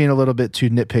we're just being a little bit too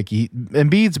nitpicky.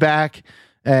 Embiid's back,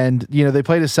 and they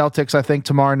play the Celtics, I think,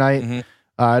 tomorrow night. Mm-hmm.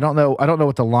 I don't know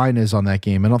what the line is on that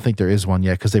game. I don't think there is one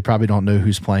yet because they probably don't know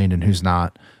who's playing and who's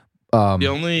not. The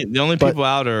only people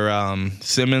out are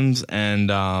Simmons and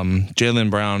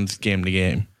Jaylen Brown's game to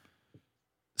game.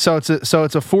 So it's a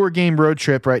 4-game road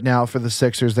trip right now for the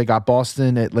Sixers. They got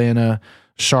Boston, Atlanta,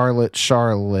 Charlotte.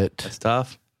 That's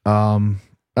tough.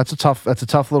 That's a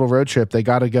tough little road trip. They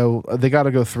got to go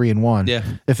 3-1. Yeah.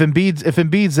 If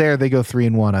Embiid's there, they go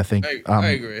 3-1. I think. I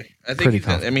agree. I think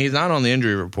he's not on the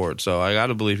injury report, so I got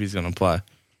to believe he's going to play.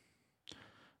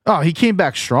 Oh, he came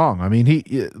back strong. I mean,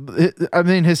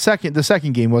 the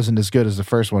second game wasn't as good as the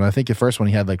first one. I think the first one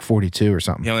he had like 42 or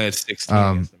something. He only had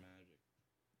 16.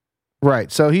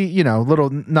 Right. So he,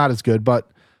 little not as good, but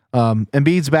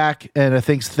Embiid's back, and I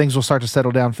think things will start to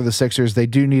settle down for the Sixers. They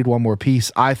do need one more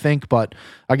piece, I think, but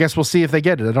I guess we'll see if they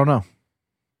get it. I don't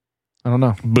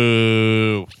know.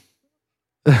 Boo.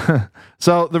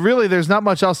 So there's not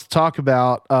much else to talk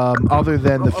about other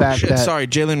than the fact that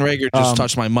Jalen Reagor just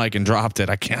touched my mic and dropped it.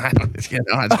 God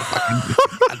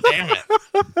damn it.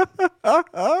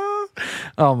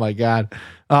 Oh my God.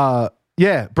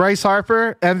 Yeah, Bryce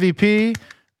Harper MVP.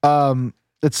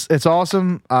 It's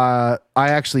awesome. I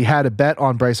actually had a bet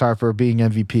on Bryce Harper being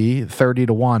MVP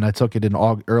 30-1. I took it in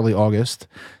early August.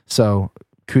 So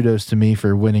kudos to me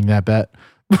for winning that bet.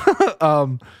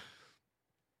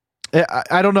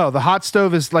 I don't know. The hot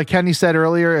stove is, like Kenny said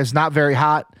earlier, is not very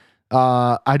hot.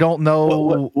 I don't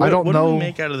know. What do we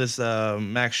make out of this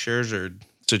Max Scherzer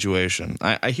situation?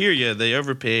 I hear you. They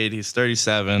overpaid. He's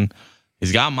 37.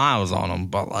 He's got miles on him,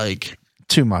 but like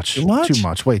too much, way too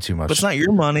much. But it's not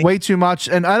your money. Way too much,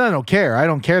 and I don't care. I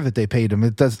don't care that they paid him.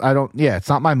 It does. I don't. Yeah, it's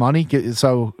not my money,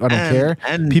 so I don't care.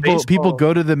 And people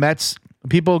go to the Mets.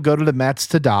 People go to the Mets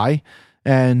to die.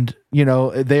 And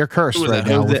they are cursed right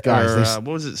now with guys. What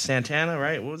was it, Santana?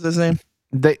 Right? What was his name?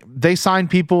 They sign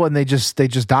people and they just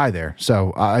die there.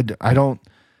 So I don't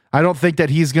think that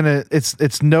he's gonna.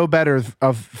 It's no better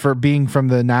for being from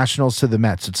the Nationals to the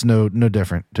Mets. It's no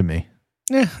different to me.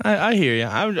 Yeah, I hear you.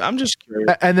 I'm just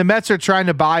curious. And the Mets are trying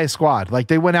to buy a squad. Like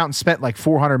they went out and spent like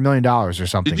 $400 million or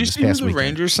something. Did you see who the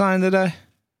Rangers signed today?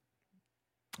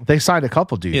 They signed a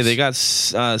couple dudes. Yeah, they got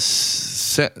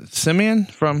Simeon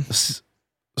from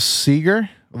Seager.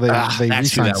 They re-signed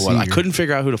Seager. I couldn't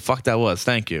figure out who the fuck that was.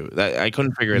 Thank you. I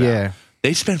couldn't figure it out. Yeah,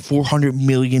 they spent $400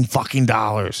 million fucking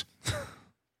dollars.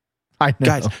 I know,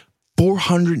 guys.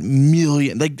 $400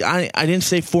 million. Like I didn't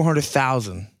say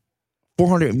 400,000.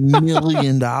 $400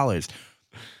 million dollars.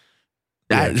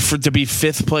 To be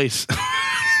fifth place.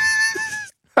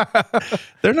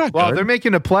 They're not. Well, good. they're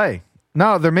making a play.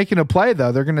 No, they're making a play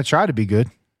though. They're going to try to be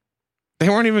good. They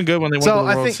weren't even good when they went to the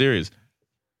World Series.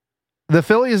 The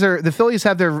Phillies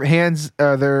have their hands,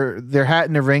 their hat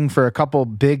in the ring for a couple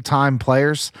big time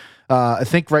players. I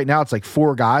think right now it's like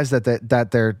 4 guys that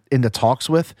they're into talks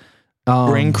with.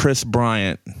 Bring Chris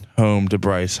Bryant home to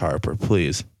Bryce Harper,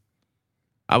 please.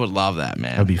 I would love that,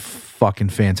 man. That'd be fucking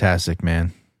fantastic,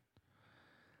 man.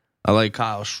 I like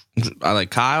Kyle.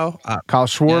 Kyle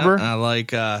Schwarber. Yeah, I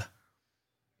like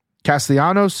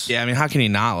Castellanos. Yeah, I mean, how can you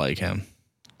not like him?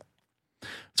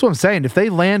 That's what I'm saying. If they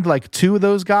land like 2 of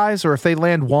those guys, or if they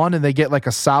land 1 and they get like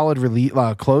a solid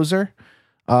closer,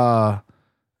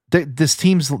 this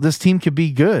team could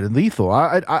be good and lethal.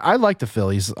 I like the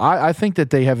Phillies. I think that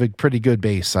they have a pretty good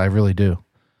base. I really do.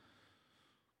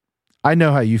 I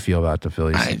know how you feel about the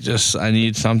Phillies. I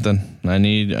need something.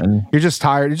 You're just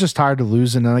tired. You're just tired of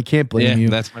losing, and I can't blame you.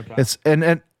 That's my problem. It's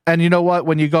and you know what?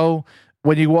 When you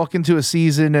walk into a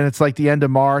season and it's like the end of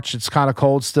March, it's kind of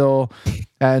cold still,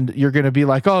 and you're going to be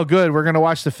like, oh, good, we're going to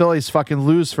watch the Phillies fucking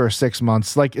lose for 6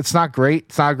 months. Like, it's not great.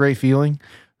 It's not a great feeling.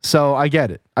 So I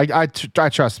get it. I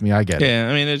trust me. I get it. Yeah,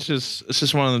 I mean, it's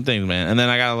just one of the things, man. And then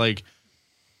I got like,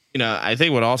 I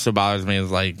think what also bothers me is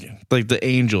like the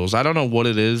Angels. I don't know what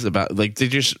it is about. Like, they're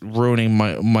just ruining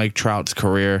Mike Trout's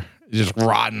career. Just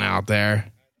rotting out there.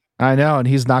 I know, and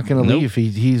he's not going to leave.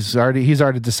 He's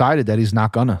already decided that he's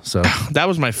not gonna. So that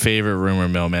was my favorite rumor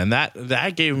mill, man.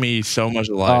 That gave me so much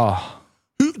life. Oh.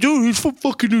 Dude, he's from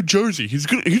fucking New Jersey. He's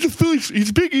a Phillies.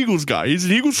 He's a big Eagles guy. He's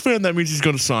an Eagles fan. That means he's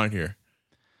gonna sign here.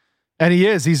 And he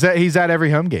is. He's at every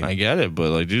home game. I get it,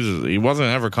 but like, Jesus, he wasn't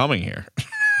ever coming here.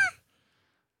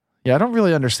 Yeah, I don't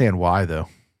really understand why though.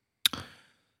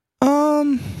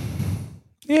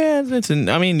 Yeah,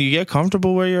 I mean, you get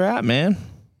comfortable where you're at, man.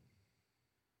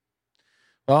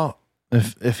 Well,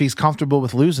 if he's comfortable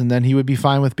with losing, then he would be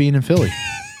fine with being in Philly.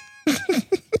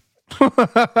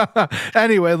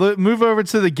 Anyway, move over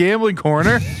to the gambling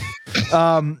corner.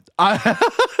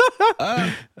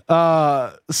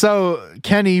 So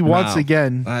Kenny once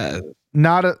again,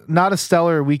 not a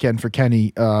stellar weekend for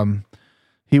Kenny.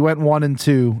 He went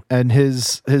 1-2, and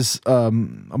his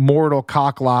mortal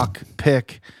cocklock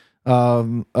pick,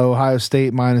 Ohio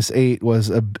State -8, was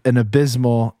an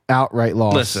abysmal outright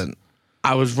loss. Listen,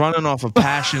 I was running off of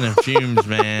passion and fumes,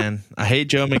 man. I hate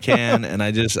Joe McCann, and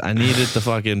I needed the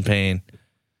fucking pain.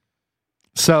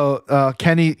 So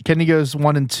Kenny goes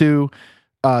 1-2,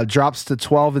 drops to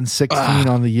 12-16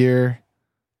 on the year,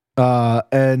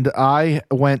 and I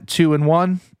went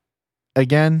 2-1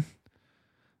 again.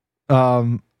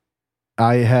 I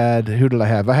had, who did I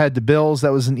have? I had the Bills.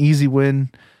 That was an easy win.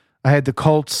 I had the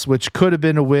Colts, which could have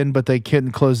been a win, but they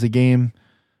couldn't close the game.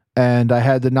 And I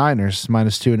had the Niners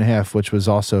 -2.5, which was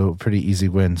also a pretty easy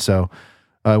win. So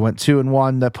I went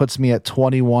 2-1. That puts me at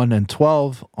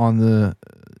 21-12 on the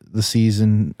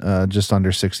season, just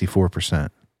under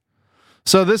 64%.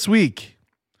 So this week,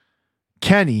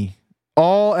 Kenny,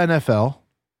 all NFL.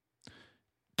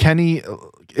 Kenny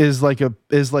is like a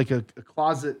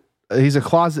closet. He's a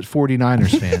closet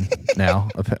 49ers fan now,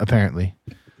 apparently.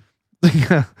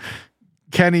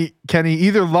 Kenny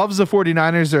either loves the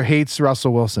 49ers or hates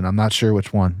Russell Wilson. I'm not sure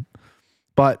which one.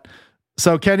 But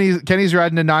so Kenny's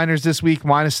riding the Niners this week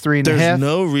 -3.5. There's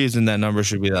no reason that number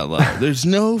should be that low. There's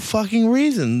no fucking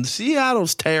reason.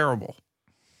 Seattle's terrible.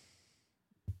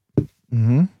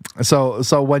 Mm-hmm.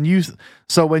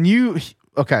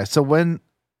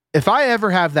 If I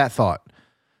ever have that thought,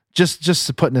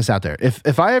 just putting this out there,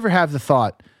 if I ever have the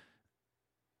thought,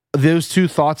 those two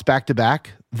thoughts back to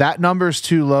back, that number is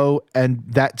too low and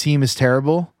that team is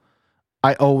terrible,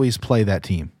 I always play that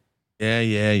team. Yeah.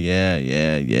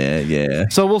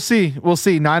 So we'll see.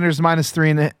 Niners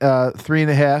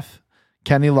 -3.5.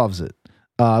 Kenny loves it.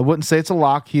 I wouldn't say it's a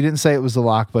lock. He didn't say it was a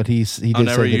lock, but he did. I'll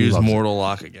never say that use he loves mortal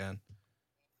lock again.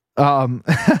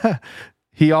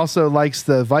 He also likes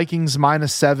the Vikings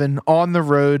 -7 on the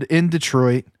road in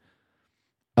Detroit.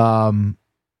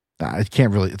 I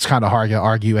can't really. It's kind of hard to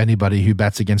argue anybody who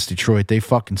bets against Detroit. They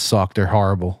fucking suck. They're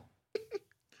horrible.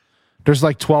 There's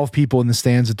like 12 people in the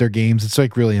stands at their games. It's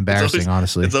like really embarrassing,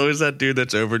 honestly. It's always that dude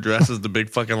that's overdressed as the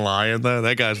big fucking lion, though.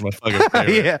 That guy's my fucking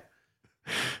favorite.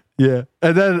 Yeah.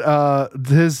 And then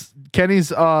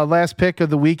Kenny's last pick of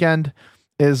the weekend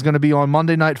is going to be on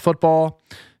Monday Night Football.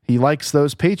 He likes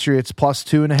those Patriots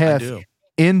 +2.5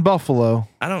 in Buffalo.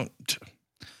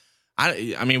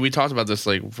 I mean, we talked about this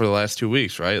like for the last 2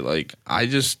 weeks, right? Like, I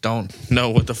just don't know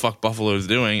what the fuck Buffalo is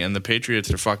doing, and the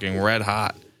Patriots are fucking red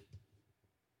hot.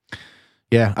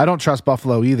 Yeah, I don't trust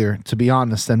Buffalo either, to be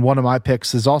honest. And one of my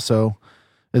picks is also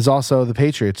the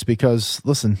Patriots because,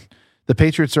 listen, the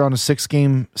Patriots are on a six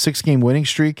game winning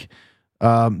streak.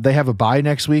 They have a bye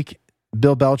next week.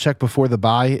 Bill Belichick before the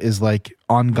bye is like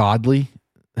ungodly,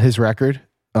 his record.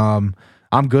 I'm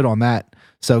good on that.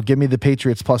 So give me the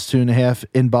Patriots +2.5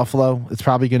 in Buffalo. It's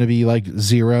probably going to be like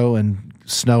 0 and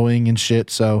snowing and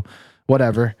shit. So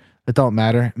whatever. It don't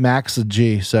matter. Max a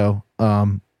G. So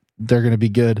they're going to be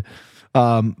good.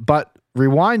 But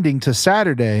rewinding to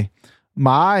Saturday,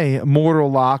 my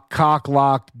mortal lock, cock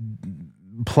lock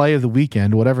play of the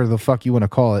weekend, whatever the fuck you want to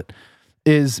call it,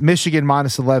 is Michigan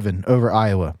 -11 over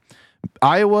Iowa.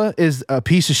 Iowa is a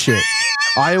piece of shit.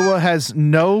 Iowa has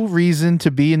no reason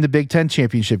to be in the Big Ten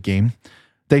championship game.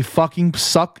 They fucking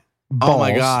suck balls. Oh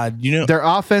my God. Their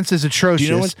offense is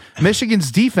atrocious.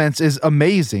 Michigan's defense is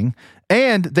amazing.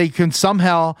 And they can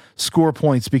somehow score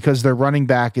points because their running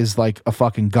back is like a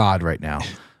fucking god right now.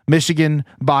 Michigan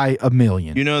by 1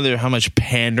 million. You know how much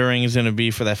pandering is going to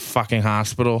be for that fucking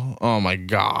hospital? Oh my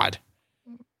God.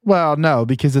 Well, no,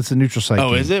 because it's a neutral site.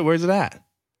 Oh, game. Is it? Where's it at?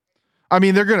 I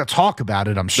mean, they're going to talk about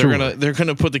it, I'm sure. They're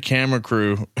gonna put the camera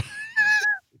crew.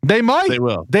 They might. They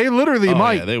will. They literally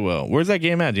might. Yeah, they will. Where's that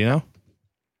game at? Do you know?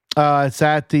 It's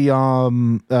at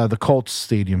the Colts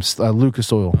Stadium,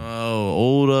 Lucas Oil. Oh,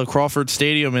 old Crawford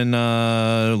Stadium in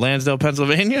Lansdale,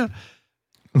 Pennsylvania.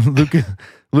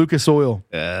 Lucas Oil.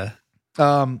 Yeah.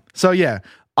 So yeah,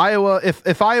 Iowa.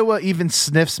 If Iowa even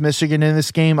sniffs Michigan in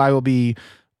this game, I will be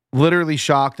literally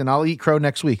shocked, and I'll eat crow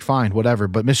next week. Fine, whatever.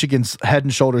 But Michigan's head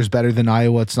and shoulders better than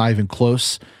Iowa. It's not even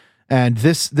close. And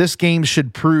this game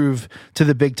should prove to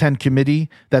the Big Ten committee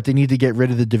that they need to get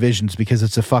rid of the divisions because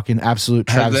it's a fucking absolute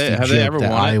travesty joke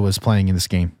that Iowa's playing in this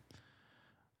game.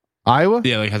 Iowa?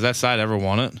 Yeah, like has that side ever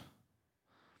won it?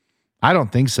 I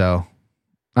don't think so.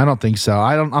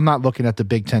 I'm not looking at the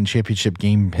Big Ten championship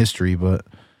game history, but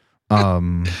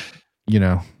I'm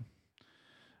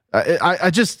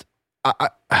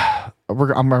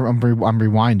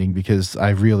rewinding because I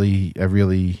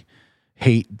really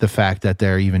hate the fact that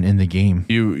they're even in the game.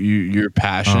 You're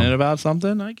passionate about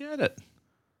something. I get it.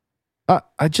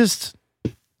 I just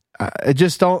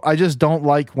don't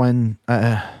like when.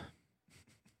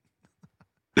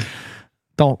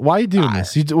 Don't. Why are you doing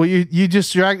this? You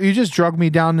just drug me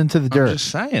down into the dirt. I'm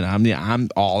just saying. I'm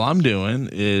all I'm doing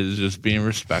is just being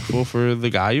respectful for the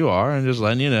guy you are, and just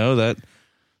letting you know that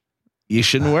you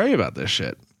shouldn't worry about this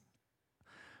shit.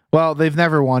 Well, they've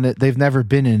never won it. They've never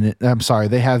been in it. I'm sorry,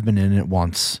 they have been in it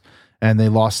once, and they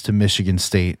lost to Michigan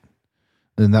State,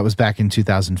 and that was back in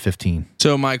 2015.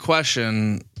 So my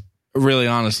question, really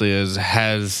honestly, is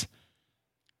have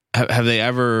they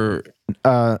ever?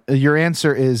 Your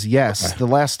answer is yes. Okay. The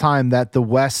last time that the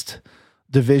West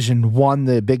Division won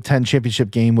the Big Ten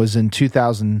championship game was in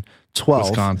 2012.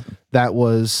 Wisconsin. That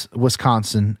was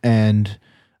Wisconsin, and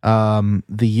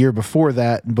the year before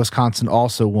that, Wisconsin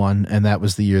also won, and that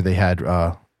was the year they had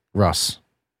Russ.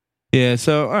 Yeah.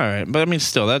 So all right, but I mean,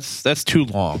 still, that's too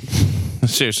long.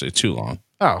 Seriously, too long.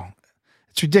 Oh,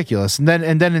 it's ridiculous. And then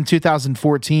in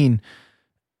 2014.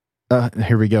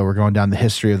 Here we go. We're going down the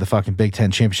history of the fucking Big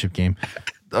Ten championship game.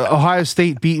 Ohio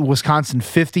State beat Wisconsin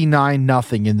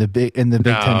 59-0 in the Big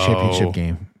Ten championship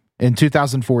game in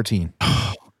 2014.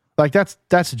 Like that's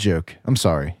a joke. I'm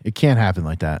sorry. It can't happen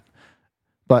like that.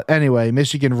 But anyway,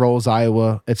 Michigan rolls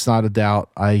Iowa. It's not a doubt.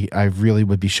 I really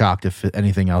would be shocked if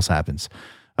anything else happens.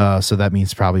 So that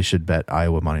means probably should bet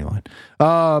Iowa money line.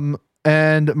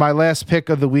 And my last pick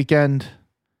of the weekend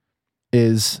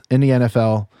is in the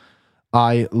NFL.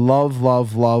 I love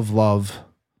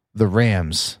the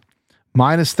Rams.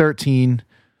 -13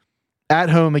 at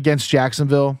home against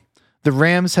Jacksonville. The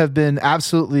Rams have been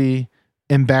absolutely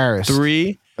embarrassed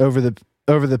over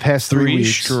the past 3 weeks.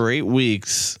 Straight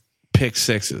weeks, pick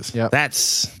sixes. Yep.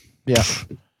 That's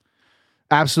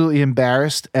absolutely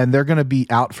embarrassed, and they're going to be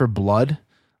out for blood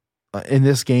in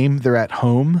this game. They're at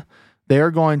home. They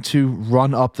are going to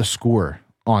run up the score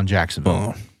on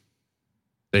Jacksonville.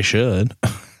 They should.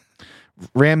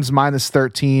 Rams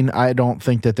 -13. I don't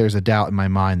think that there's a doubt in my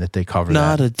mind that they cover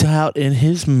Not that. a doubt in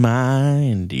his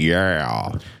mind.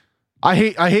 Yeah. I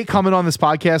hate coming on this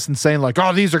podcast and saying like,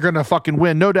 oh, these are gonna fucking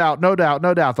win. No doubt.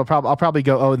 I'll probably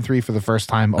go 0-3 for the first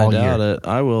time all year. I doubt it.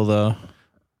 I will though.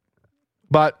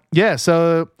 But yeah,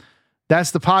 so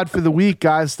that's the pod for the week,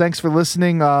 guys. Thanks for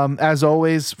listening. As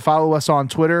always, follow us on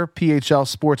Twitter, PHL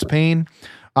Sports Pain.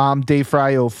 I'm Dave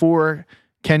Fry 04.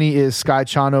 Kenny is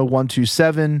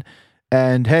SkyChano127.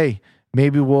 And hey,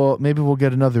 maybe we'll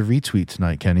get another retweet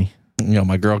tonight, Kenny. You know,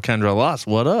 my girl Kendra lost.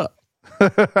 What up?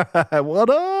 What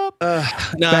up?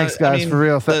 Thanks, guys, for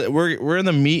real. We're in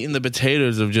the meat and the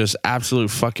potatoes of just absolute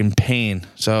fucking pain.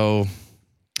 So,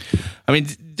 I mean,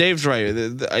 Dave's right.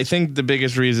 I think the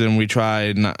biggest reason we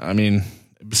tried,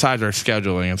 besides our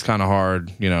scheduling, it's kind of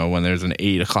hard, when there's an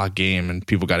 8 o'clock game and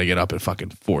people got to get up at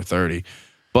fucking 4:30.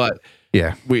 But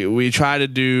yeah, we try to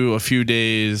do a few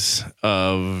days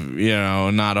of,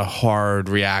 not a hard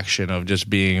reaction of just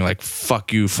being like,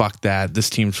 fuck you, fuck that. This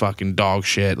team's fucking dog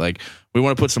shit. Like, we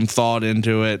want to put some thought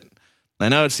into it. I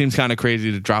know it seems kind of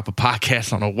crazy to drop a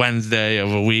podcast on a Wednesday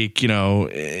of a week.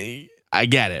 I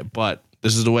get it, but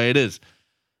this is the way it is.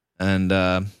 And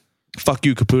fuck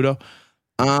you, Caputo.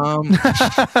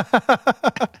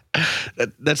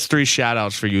 That's 3 shout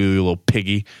outs for you little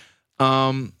piggy.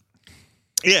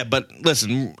 Yeah, but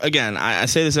listen, again, I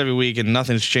say this every week and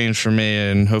nothing's changed for me,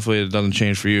 and hopefully it doesn't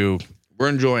change for you. We're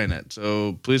enjoying it.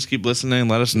 So please keep listening.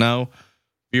 Let us know.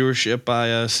 Viewership, I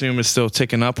assume, is still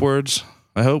ticking upwards.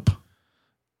 I hope.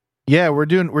 Yeah, we're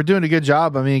doing a good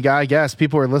job. I mean, I guess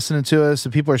people are listening to us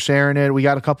and people are sharing it. We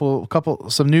got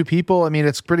some new people. I mean,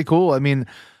 it's pretty cool. I mean,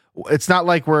 it's not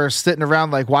like we're sitting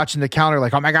around like watching the counter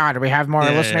like, oh my God, do we have more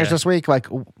listeners this week? Like,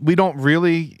 we don't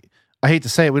really, I hate to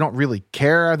say it, we don't really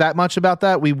care that much about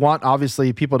that. We want,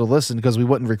 obviously, people to listen because we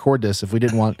wouldn't record this if we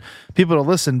didn't want people to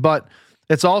listen. But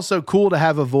it's also cool to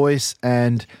have a voice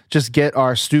and just get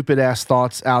our stupid ass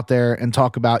thoughts out there and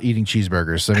talk about eating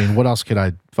cheeseburgers. I mean, what else could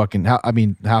I fucking, how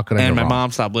could I And go my wrong?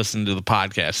 mom stopped listening to the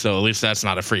podcast, so at least that's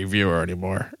not a free viewer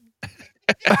anymore.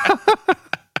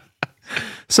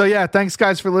 So yeah, thanks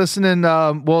guys for listening.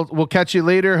 We'll catch you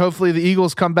later. Hopefully the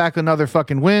Eagles come back another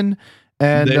fucking win.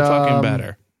 And they fucking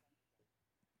better.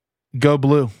 Go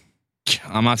blue.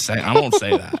 I won't say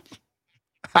that.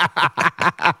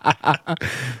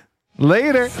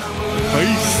 Later.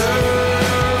 Peace.